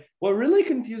play. What really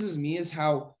confuses me is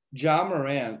how Ja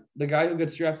Morant, the guy who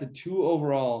gets drafted 2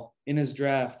 overall in his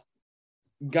draft,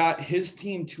 got his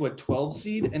team to a 12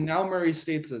 seed, and now Murray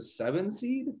State's a 7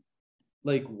 seed.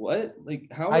 What?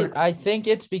 How? I think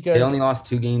it's because they only lost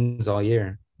 2 games all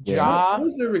year.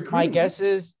 My guess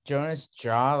is Jonas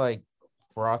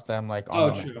brought them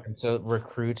so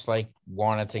recruits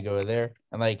wanted to go there,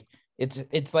 and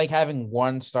it's like having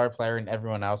one star player and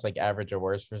everyone else average or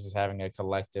worse versus having a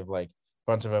collective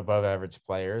bunch of above average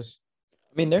players.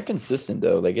 I mean, they're consistent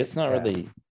though. It's not really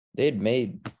they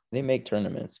make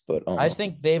tournaments, but I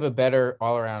think they have a better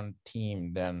all around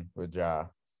team than with Ja.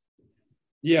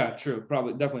 Yeah, true.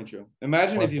 Probably, definitely true.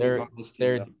 Imagine if he was on this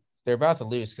team. They're about to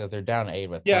lose because they're down 8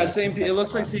 with. Yeah, it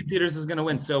looks like St. Peter's is going to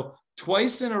win. So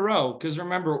twice in a row, because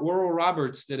remember, Oral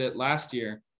Roberts did it last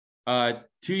year. 2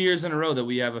 years in a row that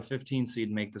we have a 15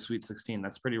 seed make the Sweet 16.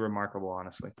 That's pretty remarkable,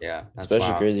 honestly. Yeah,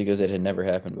 especially crazy because it had never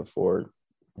happened before.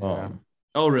 Yeah.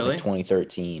 Oh, really?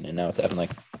 2013, and now it's happened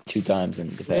 2 times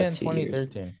in the past 2 years.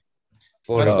 2013.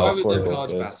 That's why we love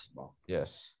college basketball.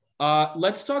 Yes.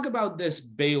 Let's talk about this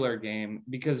Baylor game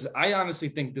because I honestly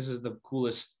think this is the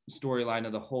coolest storyline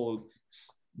of the whole.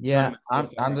 Yeah,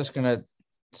 I'm just gonna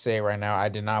say right now I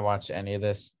did not watch any of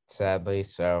this, sadly.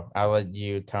 So I'll let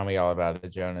you tell me all about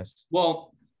it, Jonas.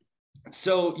 Well,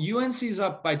 so UNC's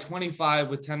up by 25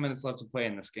 with 10 minutes left to play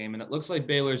in this game, and it looks like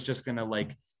Baylor's just gonna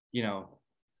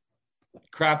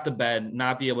crap the bed,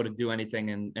 not be able to do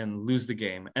anything, and lose the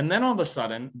game. And then all of a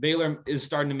sudden, Baylor is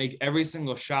starting to make every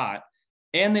single shot.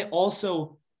 And they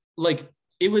also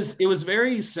it was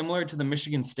very similar to the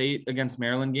Michigan State against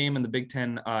Maryland game in the Big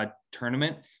Ten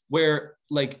tournament where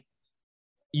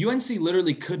UNC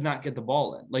literally could not get the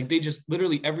ball in. They just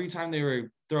literally every time they were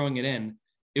throwing it in,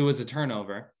 it was a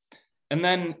turnover. And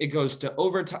then it goes to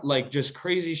overtime, just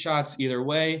crazy shots either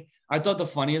way. I thought the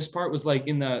funniest part was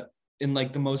in the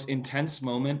most intense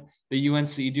moment, the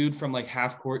UNC dude from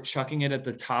half court chucking it at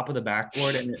the top of the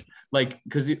backboard and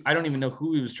because I don't even know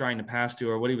who he was trying to pass to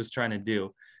or what he was trying to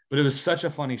do, but it was such a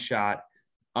funny shot.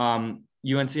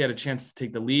 UNC had a chance to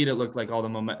take the lead. It looked like all the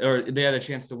moment, or they had a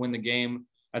chance to win the game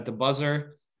at the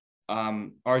buzzer.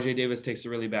 RJ Davis takes a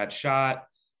really bad shot.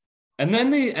 And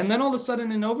then all of a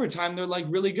sudden in overtime, they're like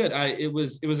really good. It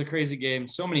was a crazy game.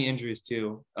 So many injuries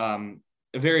too.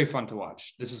 Very fun to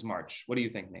watch. This is March. What do you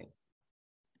think, Nate?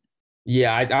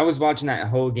 Yeah, I was watching that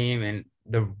whole game, and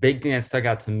the big thing that stuck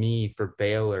out to me for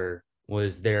Baylor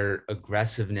was their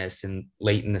aggressiveness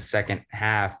late in the second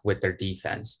half with their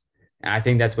defense. And I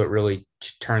think that's what really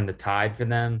turned the tide for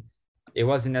them. It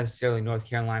wasn't necessarily North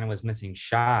Carolina was missing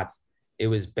shots. It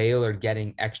was Baylor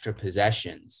getting extra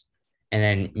possessions and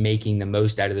then making the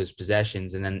most out of those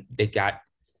possessions. And then they got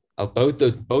both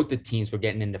the teams were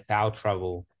getting into foul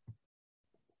trouble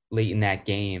late in that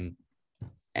game.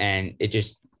 And it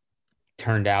just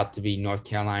turned out to be North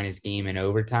Carolina's game in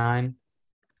overtime.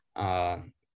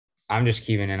 I'm just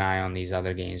keeping an eye on these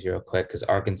other games real quick because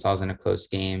Arkansas is in a close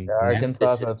game. Yeah,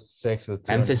 Arkansas is up 6 with 2.5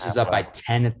 Memphis is up by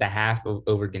 10 at the half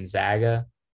over Gonzaga.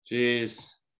 Jeez.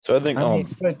 So I think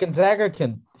but Gonzaga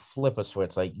can flip a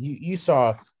switch. Like you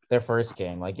saw their first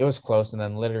game, like it was close, and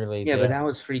then literally but that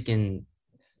was freaking.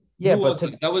 Yeah,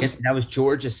 that was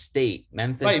Georgia State.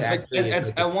 Memphis. Right,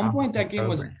 but at one point that game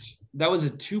was a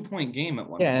 2-point game at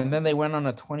one point. Yeah, and then they went on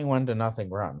a 21-0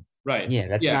 run. Right. Yeah,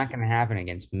 that's not going to happen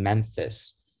against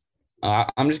Memphis.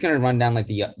 I'm just going to run down like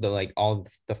the all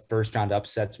the first round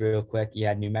upsets real quick.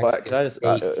 Yeah, New Mexico. Can I just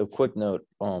a quick note?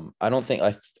 I don't think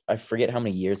I forget how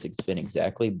many years it's been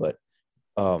exactly, but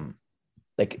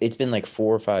like it's been like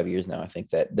 4 or 5 years now. I think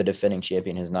that the defending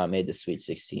champion has not made the Sweet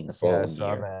 16 the following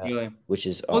year, really? Which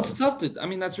is it's tough to. I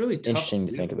mean, that's really tough interesting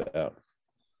to think about.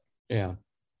 Yeah.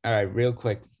 All right, real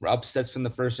quick. For upsets from the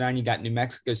first round, you got New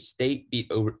Mexico State beat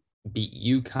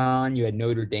UConn. You had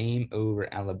Notre Dame over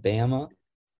Alabama.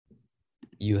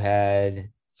 You had,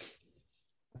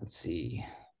 let's see,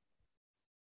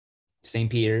 St.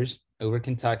 Peter's over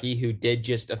Kentucky, who did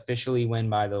just officially win,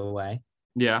 by the way.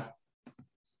 Yeah.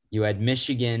 You had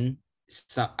Michigan.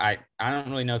 I don't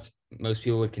really know if most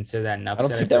people would consider that an upset. I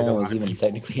don't think that one was even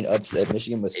technically an upset.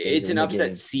 Michigan was. It's an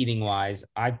upset seeding-wise.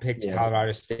 I picked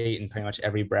Colorado State in pretty much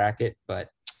every bracket, but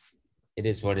it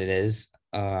is what it is.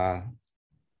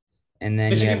 And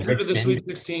then Michigan through to the Sweet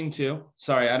 16 too.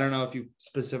 Sorry, I don't know if you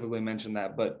specifically mentioned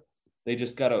that, but they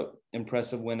just got an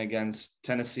impressive win against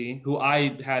Tennessee, who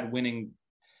I had winning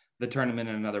the tournament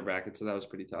in another bracket, so that was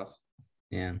pretty tough.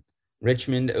 Yeah.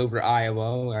 Richmond over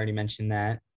Iowa. We already mentioned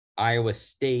that. Iowa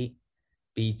State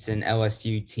beats an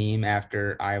LSU team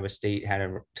after Iowa State had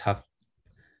a tough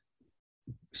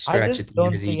stretch at the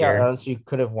end of the year. I just don't see how LSU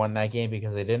could have won that game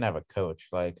because they didn't have a coach.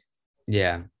 Like,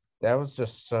 yeah. That was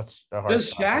just such a hard.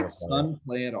 Does Shaq's son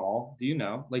play at all? Do you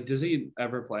know? Like, does he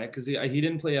ever play? Because he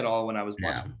didn't play at all when I was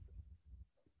watching.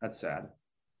 That's sad.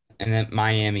 And then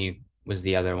Miami was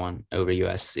the other one over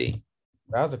USC.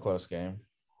 That was a close game.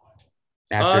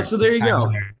 So there you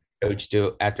go. Coach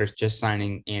after just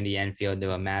signing Andy Enfield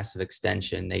to a massive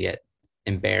extension, they get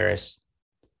embarrassed.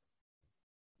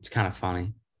 It's kind of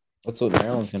funny. That's what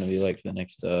Maryland's going to be like for the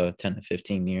next 10 to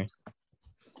 15 years.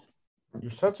 You're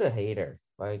such a hater.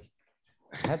 Like,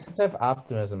 have to have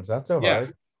optimism. That's so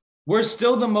hard. We're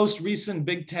still the most recent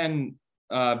Big Ten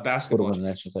basketball.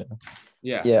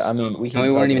 Yeah. I mean, we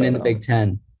weren't even in the Big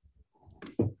Ten.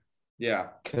 Yeah.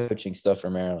 Coaching stuff for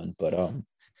Maryland, but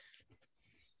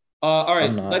all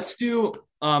right, let's do.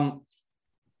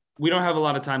 We don't have a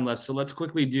lot of time left, so let's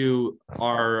quickly do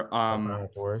our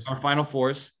final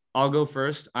fours. I'll go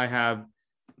first. I have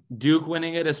Duke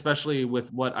winning it, especially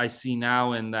with what I see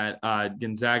now, and that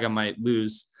Gonzaga might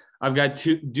lose. I've got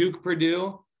Duke,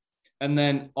 Purdue, and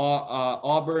then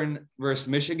Auburn versus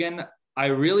Michigan. I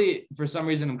really, for some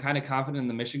reason, I'm kind of confident in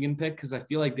the Michigan pick because I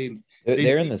feel like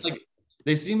they're in this.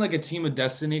 They seem like a team of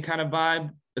destiny kind of vibe,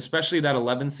 especially that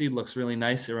 11 seed looks really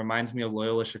nice. It reminds me of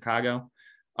Loyola Chicago.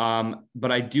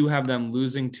 But I do have them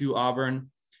losing to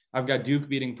Auburn. I've got Duke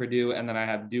beating Purdue, and then I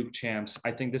have Duke champs.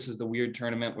 I think this is the weird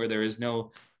tournament where there is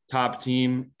no top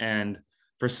team. And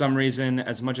for some reason,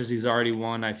 as much as he's already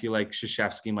won, I feel like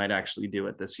Krzyzewski might actually do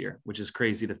it this year, which is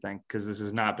crazy to think because this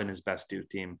has not been his best Duke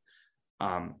team.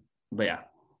 But yeah.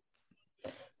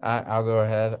 I'll go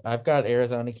ahead. I've got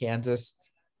Arizona, Kansas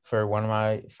for one of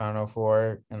my Final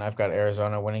Four, and I've got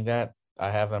Arizona winning that.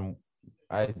 I have them.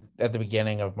 At the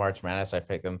beginning of March Madness, I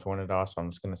picked them to win it all, so I'm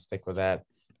just going to stick with that.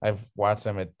 I've watched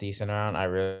them a decent amount. I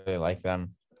really like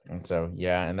them. And so,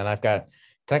 yeah. And then I've got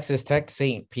Texas Tech,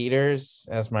 St. Peter's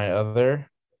as my other,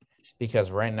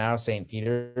 because right now St.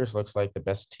 Peter's looks like the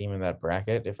best team in that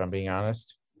bracket, if I'm being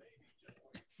honest.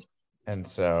 And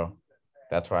so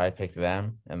that's why I picked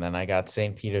them. And then I got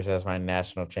St. Peter's as my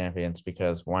national champions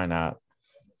because why not?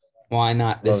 Why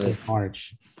not? This is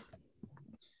March.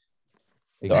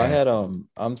 So I had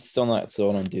I'm still not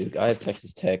sold on Duke. I have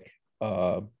Texas Tech,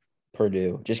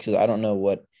 Purdue, just because I don't know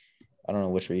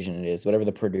which region it is. Whatever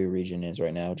the Purdue region is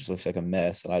right now, it just looks like a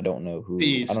mess, and I don't know who.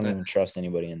 I don't even trust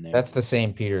anybody in there. That's the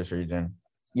St. Peter's region.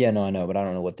 Yeah, no, I know, but I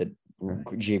don't know what the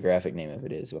geographic name of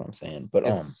it is. What I'm saying, but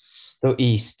the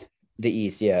East. The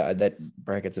East, yeah, that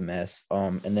bracket's a mess.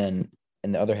 And then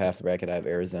in the other half of the bracket, I have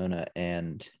Arizona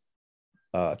and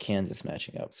Kansas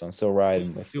matching up. So I'm still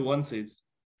riding with 2-1 seeds.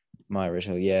 My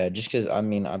original, yeah, just because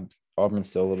Auburn's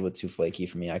still a little bit too flaky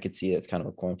for me. I could see that's kind of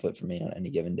a coin flip for me on any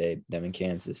given day, them in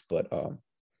Kansas, but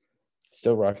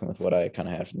still rocking with what I kind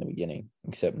of had from the beginning,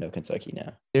 except no Kentucky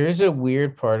now. There is a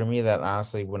weird part of me that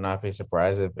honestly would not be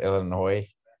surprised if Illinois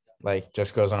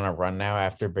just goes on a run now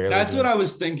after barely. That's what I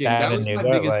was thinking. That was my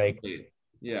biggest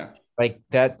yeah.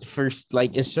 That first,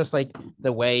 it's just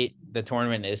the way the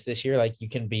tournament is this year. You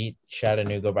can beat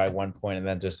Chattanooga by 1 point and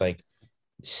then just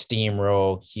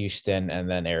steamroll Houston and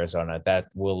then Arizona. That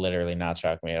will literally not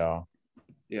shock me at all.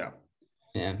 Yeah.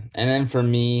 Yeah. And then for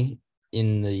me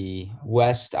in the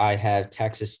West, I have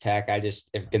Texas Tech.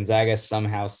 If Gonzaga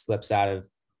somehow slips out of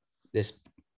this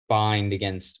bind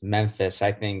against Memphis,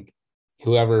 I think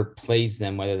whoever plays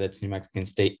them, whether that's New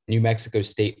Mexico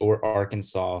State or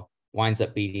Arkansas, winds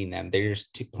up beating them. They're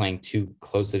just playing too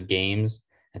close of games.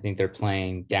 I think they're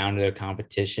playing down to their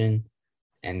competition.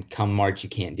 And come March, you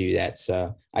can't do that.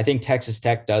 So I think Texas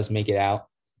Tech does make it out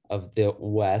of the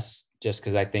West just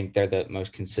because I think they're the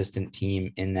most consistent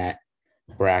team in that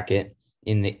bracket.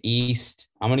 In the East,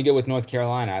 I'm going to go with North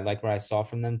Carolina. I like what I saw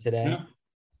from them today. Yeah.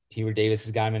 Hubert Davis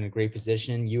has got him in a great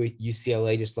position.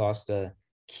 UCLA just lost a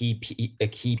key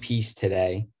piece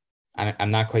today. I'm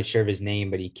not quite sure of his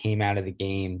name, but he came out of the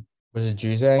game. Was it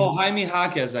Juzang? Oh, Jaime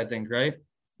Jaquez, I think, right?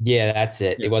 Yeah, that's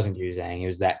it. Yeah. It wasn't Juzang.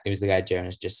 It was the guy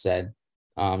Jonas just said.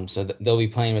 So they'll be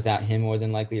playing without him more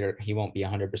than likely, or he won't be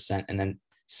 100%. And then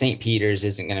St. Peter's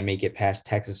isn't going to make it past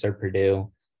Texas or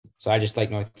Purdue. So I just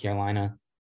like North Carolina.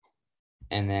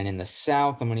 And then in the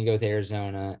South, I'm going to go with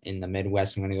Arizona. In the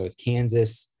Midwest, I'm going to go with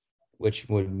Kansas, which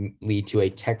would lead to a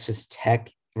Texas Tech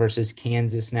versus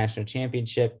Kansas national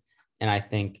championship. And I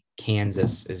think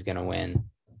Kansas is going to win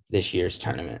this year's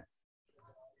tournament.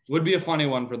 Would be a funny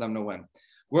one for them to win.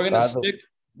 We're going to stick.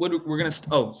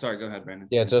 Sorry, go ahead, Brandon.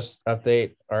 Yeah, just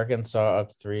update. Arkansas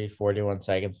up 3, 41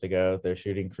 seconds to go. They're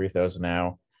shooting free throws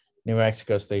now. New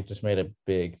Mexico State just made a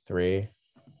big 3.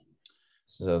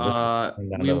 So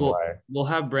we'll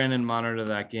have Brandon monitor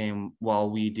that game while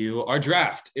we do our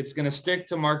draft. It's going to stick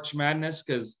to March Madness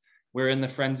because we're in the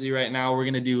frenzy right now. We're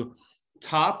going to do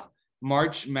top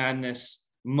March Madness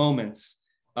moments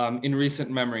in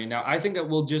recent memory. Now, I think that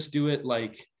we'll just do it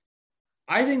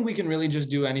I think we can really just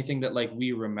do anything that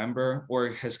we remember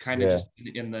or has kind of just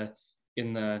been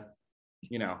in the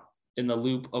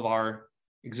loop of our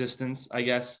existence, I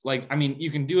guess.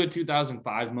 You can do a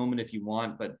 2005 moment if you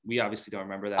want, but we obviously don't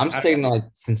remember that. I'm sticking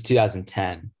since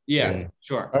 2010. Yeah,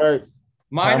 sure. All right.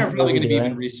 Mine are probably going to be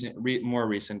even more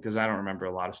recent because I don't remember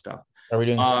a lot of stuff. Are we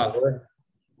doing 4?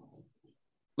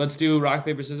 Let's do rock,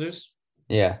 paper, scissors.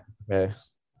 Yeah. Okay.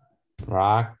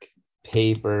 Rock,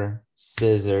 paper,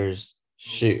 scissors,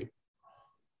 shoot.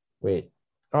 Wait.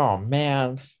 Oh,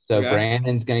 man. So Okay.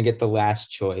 Brandon's going to get the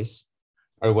last choice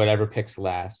or whatever picks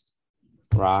last.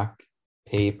 Rock,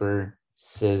 paper,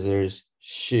 scissors,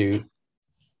 shoot.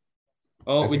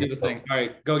 Oh, we Okay, did the so- thing. All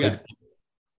right, go so- again.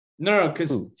 No,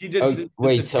 because you did. Oh,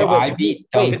 wait, so I beat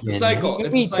Duncan. It's a cycle. You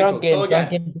It's a beat cycle. Duncan. Go again.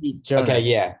 Duncan beat Jonas.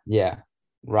 Okay, yeah.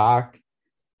 Rock,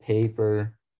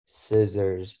 paper,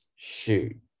 scissors,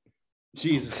 shoot.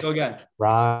 Jesus, go again.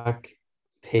 Rock,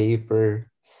 paper,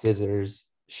 scissors,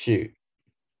 shoot.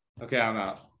 Okay, I'm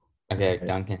out. Okay,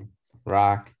 Duncan.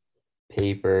 Rock,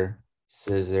 paper,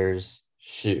 scissors,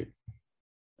 shoot.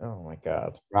 Oh, my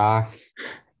God. Rock,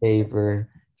 paper,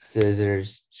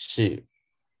 scissors, shoot.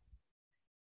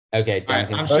 Okay, All right,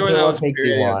 Duncan. I'm sure that was Pick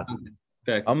you want.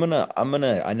 I'm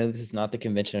gonna. I know this is not the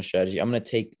conventional strategy. I'm gonna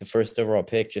take the first overall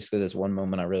pick just because it's one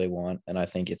moment I really want, and I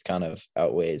think it's kind of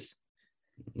outweighs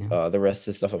the rest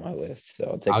of the stuff on my list.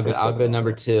 So I'll go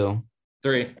number 2.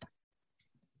 3.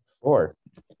 4.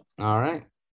 All right.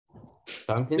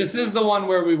 Duncan? This is the one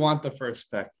where we want the first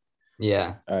pick.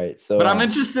 Yeah. All right. So, But I'm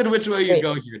interested which way you Wait,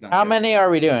 go here, Duncan. How many are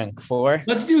we doing? 4?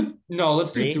 Let's do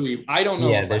 3? 3. I don't know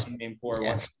Yeah, if I there's- can name 4 yeah.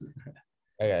 ones.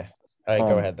 Okay. All right,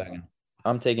 go ahead, Duncan.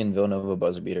 I'm taking Villanova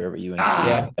buzzer beater over UNC.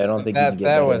 Yeah. I don't think we can That get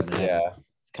better was, than that. yeah.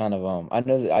 It's kind of I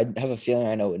know that I have a feeling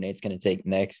I know what Nate's gonna take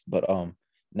next, but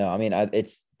no, I mean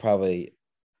it's probably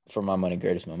for my money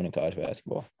greatest moment in college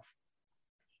basketball.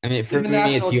 I mean, for In the me,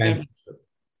 it's national championship.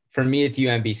 For me, it's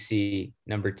UMBC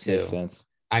number 2. Makes sense.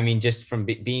 I mean, just from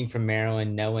being from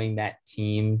Maryland, knowing that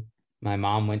team My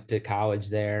mom went to college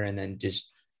there, and then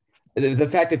just the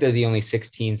fact that they're the only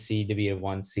 16 seed to be a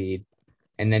 1 seed,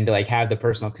 and then to like have the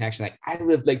personal connection. Like I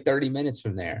lived like 30 minutes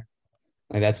from there.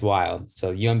 Like that's wild.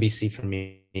 So UMBC for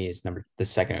me is the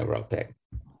second overall pick.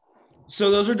 So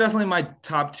those are definitely my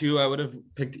top two. I would have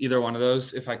picked either one of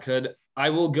those if I could. I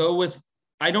will go with,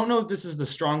 I don't know if this is the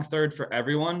strong third for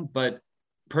everyone, but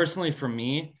personally for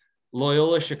me,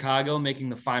 Loyola Chicago making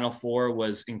the Final Four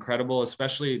was incredible,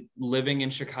 especially living in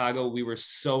Chicago. We were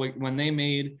because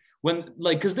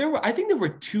I think there were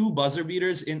 2 buzzer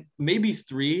beaters in maybe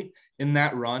 3 in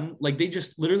that run. Like they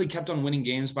just literally kept on winning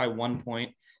games by 1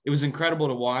 point. It was incredible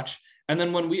to watch. And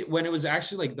then when it was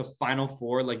actually like the Final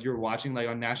Four, like you're watching like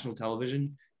on national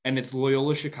television and it's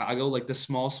Loyola Chicago, like the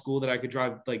small school that I could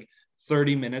drive like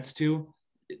 30 minutes to,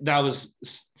 that was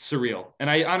surreal. And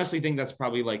I honestly think that's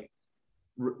probably like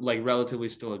relatively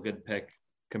still a good pick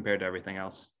compared to everything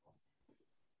else.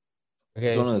 Okay,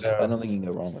 It's one of those, so, I don't think you can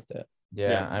go wrong with that.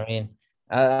 yeah. I mean,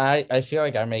 I feel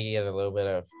like I may get a little bit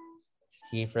of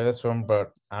heat for this one,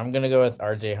 but I'm gonna go with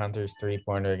RJ Hunter's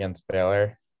 3-pointer against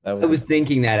Baylor. I was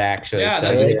thinking that actually. Yeah,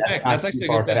 so that's actually a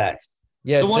good pick.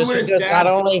 Yeah, The one just where his because dad not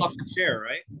fell only off the chair,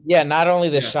 right? not only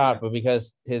the Yeah. shot, but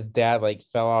because his dad like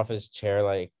fell off his chair,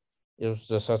 like it was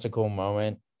just such a cool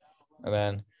moment. And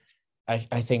then I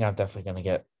think I'm definitely gonna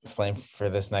get flamed for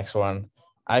this next one.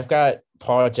 I've got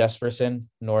Paul Jesperson,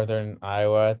 Northern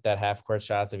Iowa, that half-court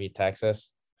shot to beat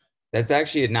Texas. That's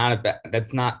actually not a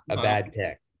bad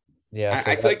pick. Yeah,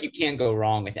 I feel like you can't go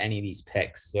wrong with any of these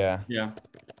picks. yeah.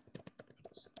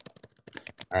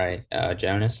 All right,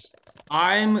 Jonas.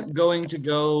 I'm going to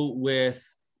go with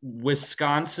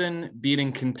Wisconsin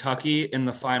beating Kentucky in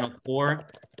the Final Four.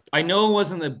 I know it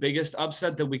wasn't the biggest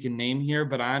upset that we can name here,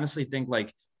 but I honestly think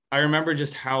like I remember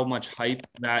just how much hype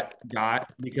that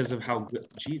got because of how good.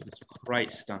 Jesus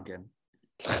Christ, Duncan.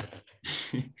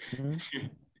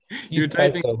 You're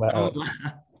typing so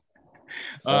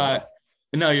loud.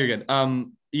 No, you're good.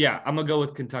 Yeah, I'm gonna go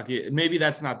with Kentucky. Maybe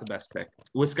that's not the best pick.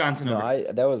 Wisconsin. No,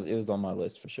 it was on my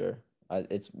list for sure.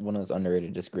 It's one of those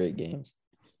underrated, just great games.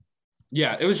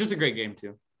 Yeah, it was just a great game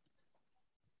too.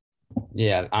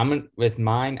 Yeah, I'm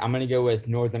gonna go with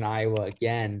Northern Iowa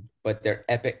again, but their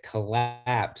epic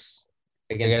collapse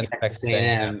against Texas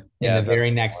A&M in the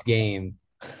very next game.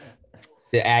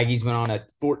 The Aggies went on a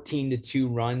 14-2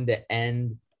 run to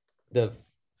end the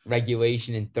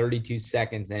regulation in 32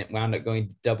 seconds, and it wound up going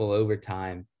to double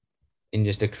overtime in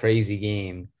just a crazy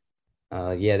game.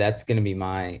 Yeah, that's gonna be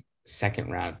my second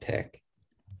round pick.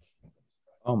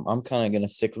 I'm kind of gonna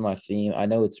stick with my theme. I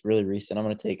know it's really recent. I'm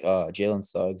gonna take Jalen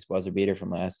Suggs, buzzer beater from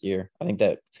last year. I think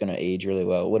that it's gonna age really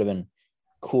well. It would have been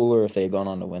cooler if they had gone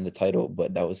on to win the title,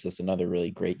 but that was just another really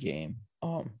great game.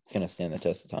 It's gonna stand the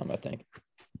test of time, I think.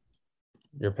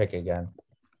 Your pick again.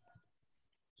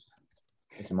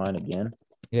 It's mine again.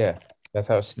 Yeah, that's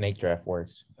how snake draft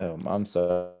works. I'm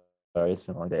sorry. It's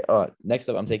been a long day. Next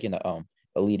up, I'm taking the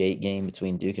Elite Eight game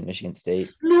between Duke and Michigan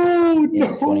State. No,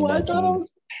 2019.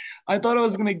 I thought I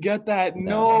was gonna get that.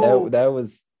 No, that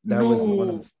was one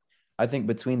of, I think,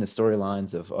 between the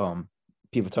storylines of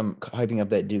people hyping up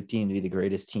that Duke team to be the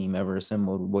greatest team ever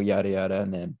assembled, well, yada yada,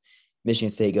 and then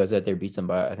Michigan State goes out there, beats them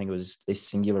by, I think it was just a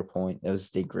singular point. It was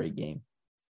just a great game.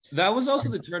 That was also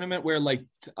the tournament where, like,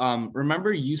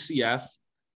 remember UCF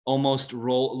almost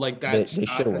rolled like that. They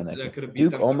should have won that. That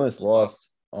Duke almost lost.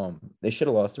 They should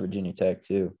have lost to Virginia Tech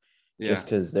too, just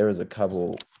because there was a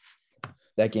couple.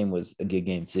 That game was a good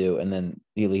game too, and then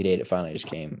the Elite Eight, it finally just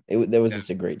came. There was just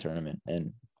a great tournament.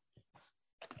 And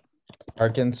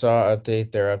Arkansas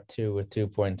update, they're up 2 with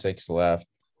 2.6 left.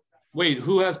 Wait,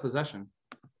 who has possession?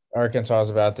 Arkansas is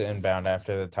about to inbound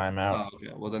after the timeout. Oh,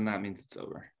 okay. Well, then that means it's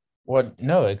over. What?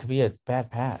 No, it could be a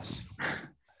bad pass.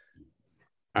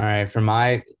 All right, for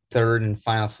my third and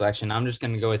final selection, I'm just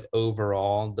going to go with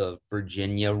overall the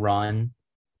Virginia run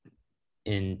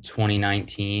in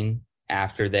 2019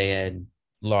 after they had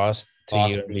lost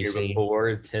the year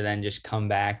before to then just come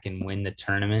back and win the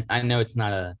tournament. I know it's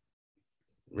not a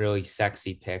really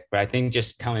sexy pick, but I think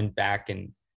just coming back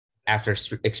and after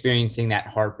experiencing that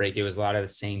heartbreak, it was a lot of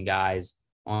the same guys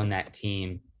on that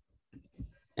team.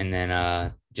 And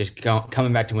then just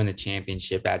coming back to win the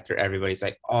championship after everybody's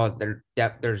like, oh, they're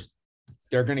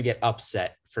going to get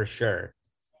upset for sure.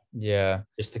 Yeah.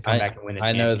 Just to come back and win the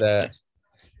championship. I know that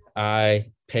I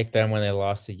picked them when they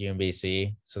lost to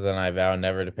UMBC. So then I vowed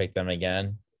never to pick them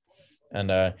again.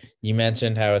 And you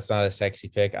mentioned how it's not a sexy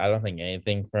pick. I don't think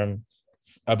anything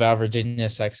about Virginia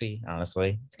is sexy,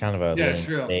 honestly. It's kind of a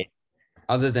true. State.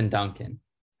 Other than Duncan.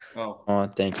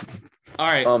 Thank you. All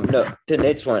right. No, to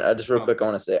Nate's point, I just real quick, I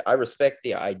want to say I respect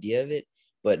the idea of it,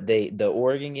 But the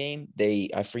Oregon game,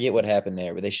 I forget what happened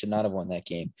there, but they should not have won that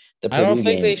game. The I don't Purdue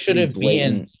think game, they should pretty have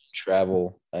blatant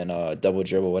travel and double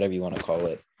dribble, whatever you want to call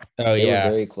it. Oh They were yeah,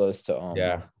 very close to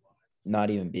yeah.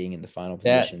 not even being in the final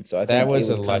That position. So I that think it was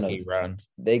was a kind lucky of run.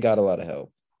 they got a lot of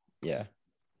help. Yeah.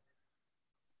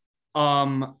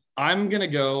 I'm gonna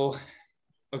go.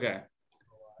 Okay,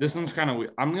 this one's kind of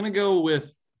weird. I'm gonna go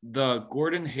with the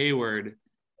Gordon Hayward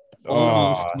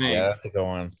almost Oh make, yeah, that's a good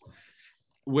one.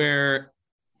 where,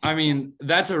 I mean,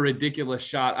 that's a ridiculous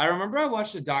shot. I remember I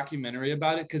watched a documentary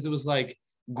about it because it was like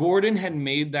Gordon had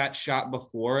made that shot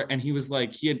before, and he was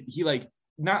like he like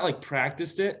not like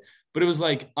practiced it, but it was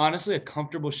like honestly a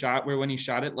comfortable shot where when he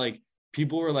shot it, like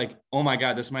people were like, "Oh my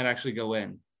God, this might actually go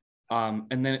in." And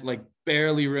then it like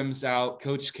barely rims out.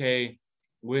 Coach K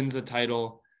wins a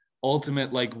title.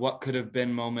 Ultimate, like what could have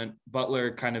been moment.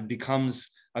 Butler kind of becomes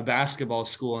a basketball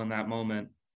school in that moment.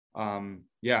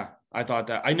 Yeah, I thought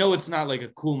that. I know it's not like a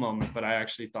cool moment, but I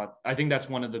think that's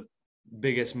one of the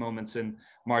biggest moments in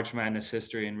March Madness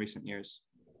history in recent years.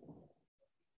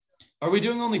 Are we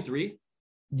doing only 3?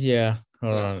 Yeah,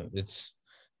 hold on. It's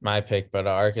my pick, but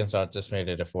Arkansas just made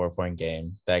it a 4-point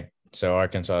game. So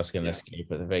Arkansas is going to escape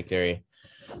with a victory.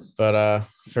 But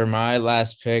for my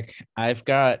last pick, I've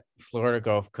got Florida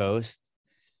Gulf Coast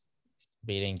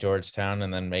beating Georgetown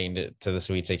and then making it to the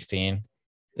Sweet 16.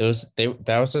 That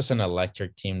was just an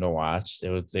electric team to watch. They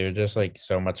were just like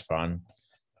so much fun.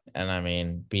 And I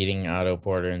mean, beating Otto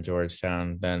Porter in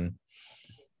Georgetown, then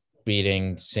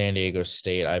beating San Diego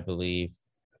State, I believe.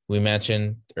 We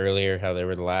mentioned earlier how they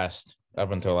were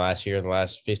up until last year, the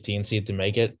last 15 seed to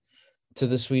make it to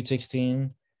the Sweet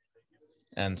 16.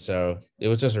 And so it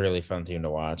was just a really fun team to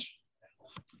watch.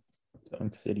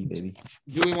 Dunk City, baby.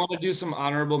 Do we want to do some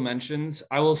honorable mentions?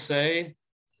 I will say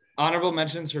honorable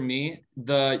mentions for me.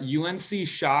 The UNC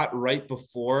shot right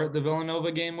before the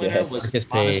Villanova game winner was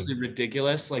honestly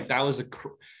ridiculous. Like that was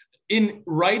in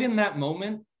that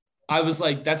moment, I was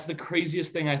like, that's the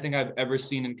craziest thing I think I've ever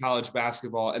seen in college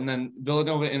basketball. And then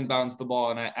Villanova inbounds the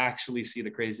ball, and I actually see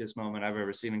the craziest moment I've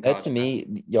ever seen in college. That to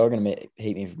me, y'all are going to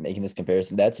hate me for making this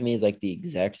comparison. That to me is like the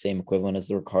exact same equivalent as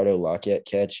the Ricardo Lockett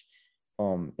catch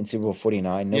in Super Bowl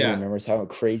 49. Nobody remembers how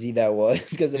crazy that was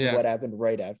because of what happened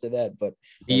right after that. But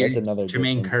that's another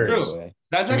Jermaine Curse.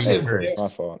 That's actually my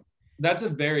fault. That's a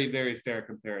very, very fair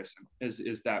comparison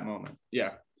is that moment. Yeah.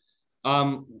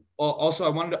 Also I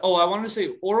wanted to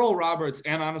say Oral Roberts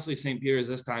and honestly St. Peter's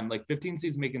this time, like 15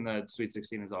 seeds making the Sweet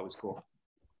 16 is always cool.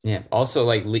 Yeah. Also,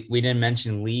 like we didn't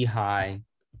mention Lehigh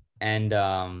and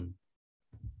who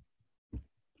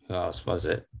else was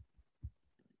it?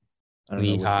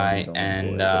 Lehigh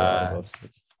and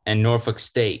Norfolk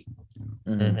State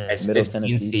as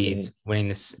 15 seeds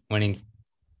winning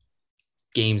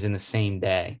games in the same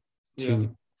day.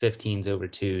 2 15s over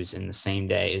 2s in the same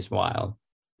day is wild.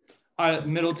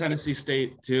 Middle Tennessee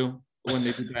State too, when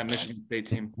they did that Michigan State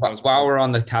team. While we're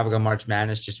on the topic of March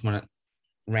Madness, just want to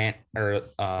rant or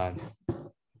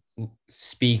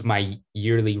speak my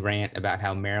yearly rant about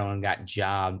how Maryland got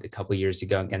jobbed a couple years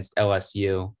ago against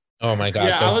LSU. Oh my God!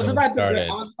 Yeah, I was about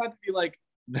to be like,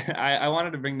 I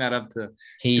wanted to bring that up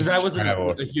because I wasn't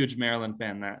a huge Maryland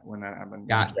fan when that happened.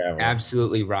 Got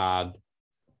absolutely robbed.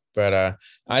 But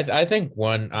I think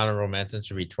one honorable mention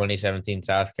should be 2017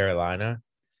 South Carolina.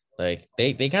 Like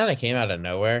they kind of came out of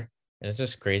nowhere, and it's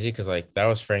just crazy because like that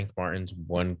was Frank Martin's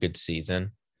one good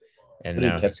season, and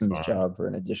now he kept him his job for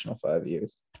an additional 5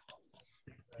 years.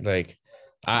 Like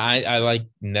I like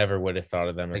never would have thought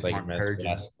of them as like a men's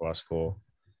basketball school,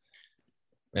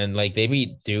 and like they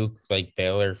beat Duke, like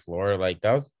Baylor, Florida, like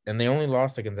that was, and they only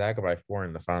lost to Gonzaga by 4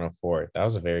 in the Final Four. That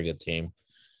was a very good team.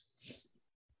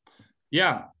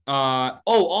 Yeah.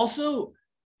 Also,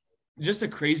 just a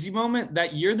crazy moment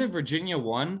that year that Virginia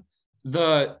won.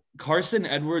 The Carson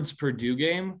Edwards Purdue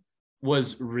game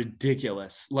was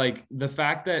ridiculous. Like the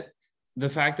fact that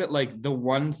like the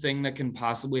one thing that can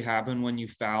possibly happen when you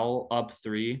foul up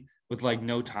 3 with like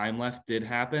no time left did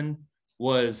happen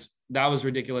was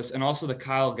ridiculous. And also the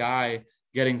Kyle Guy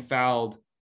getting fouled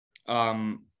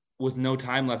with no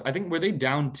time left. I think were they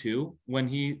down 2 when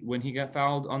he got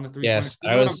fouled on the 3? Yes,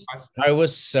 I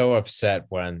was so upset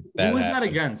when that. Who was happened. that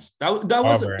against? That was that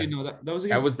was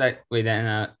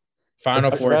against.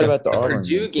 Final Four. About the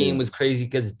Purdue game was crazy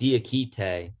because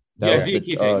Diakite.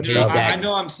 I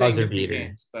know I'm saying different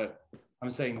games, but I'm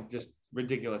saying just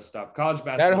ridiculous stuff. College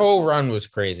basketball. That whole run was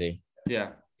crazy.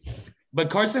 Yeah,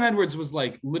 but Carson Edwards was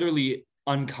like literally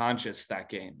unconscious that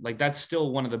game. Like that's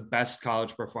still one of the best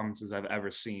college performances I've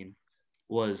ever seen.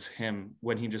 Was him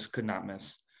when he just could not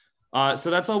miss.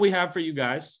 So that's all we have for you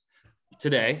guys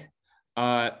today.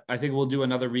 I think we'll do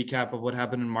another recap of what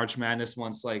happened in March Madness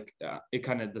once it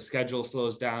kind of the schedule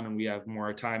slows down and we have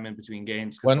more time in between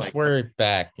games. When we're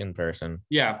back in person.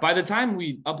 Yeah, by the time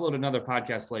we upload another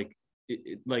podcast,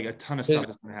 a ton of stuff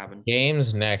is going to happen.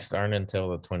 Games next aren't until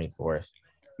the 24th.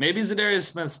 Maybe Za'Darius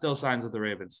Smith still signs with the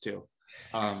Ravens too.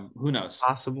 Who knows?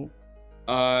 Possible.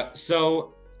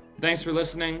 So thanks for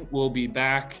listening. We'll be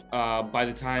back by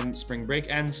the time spring break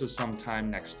ends, so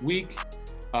sometime next week.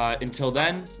 Until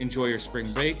then, enjoy your spring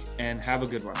break and have a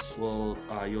good one.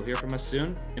 You'll hear from us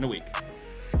soon in a week.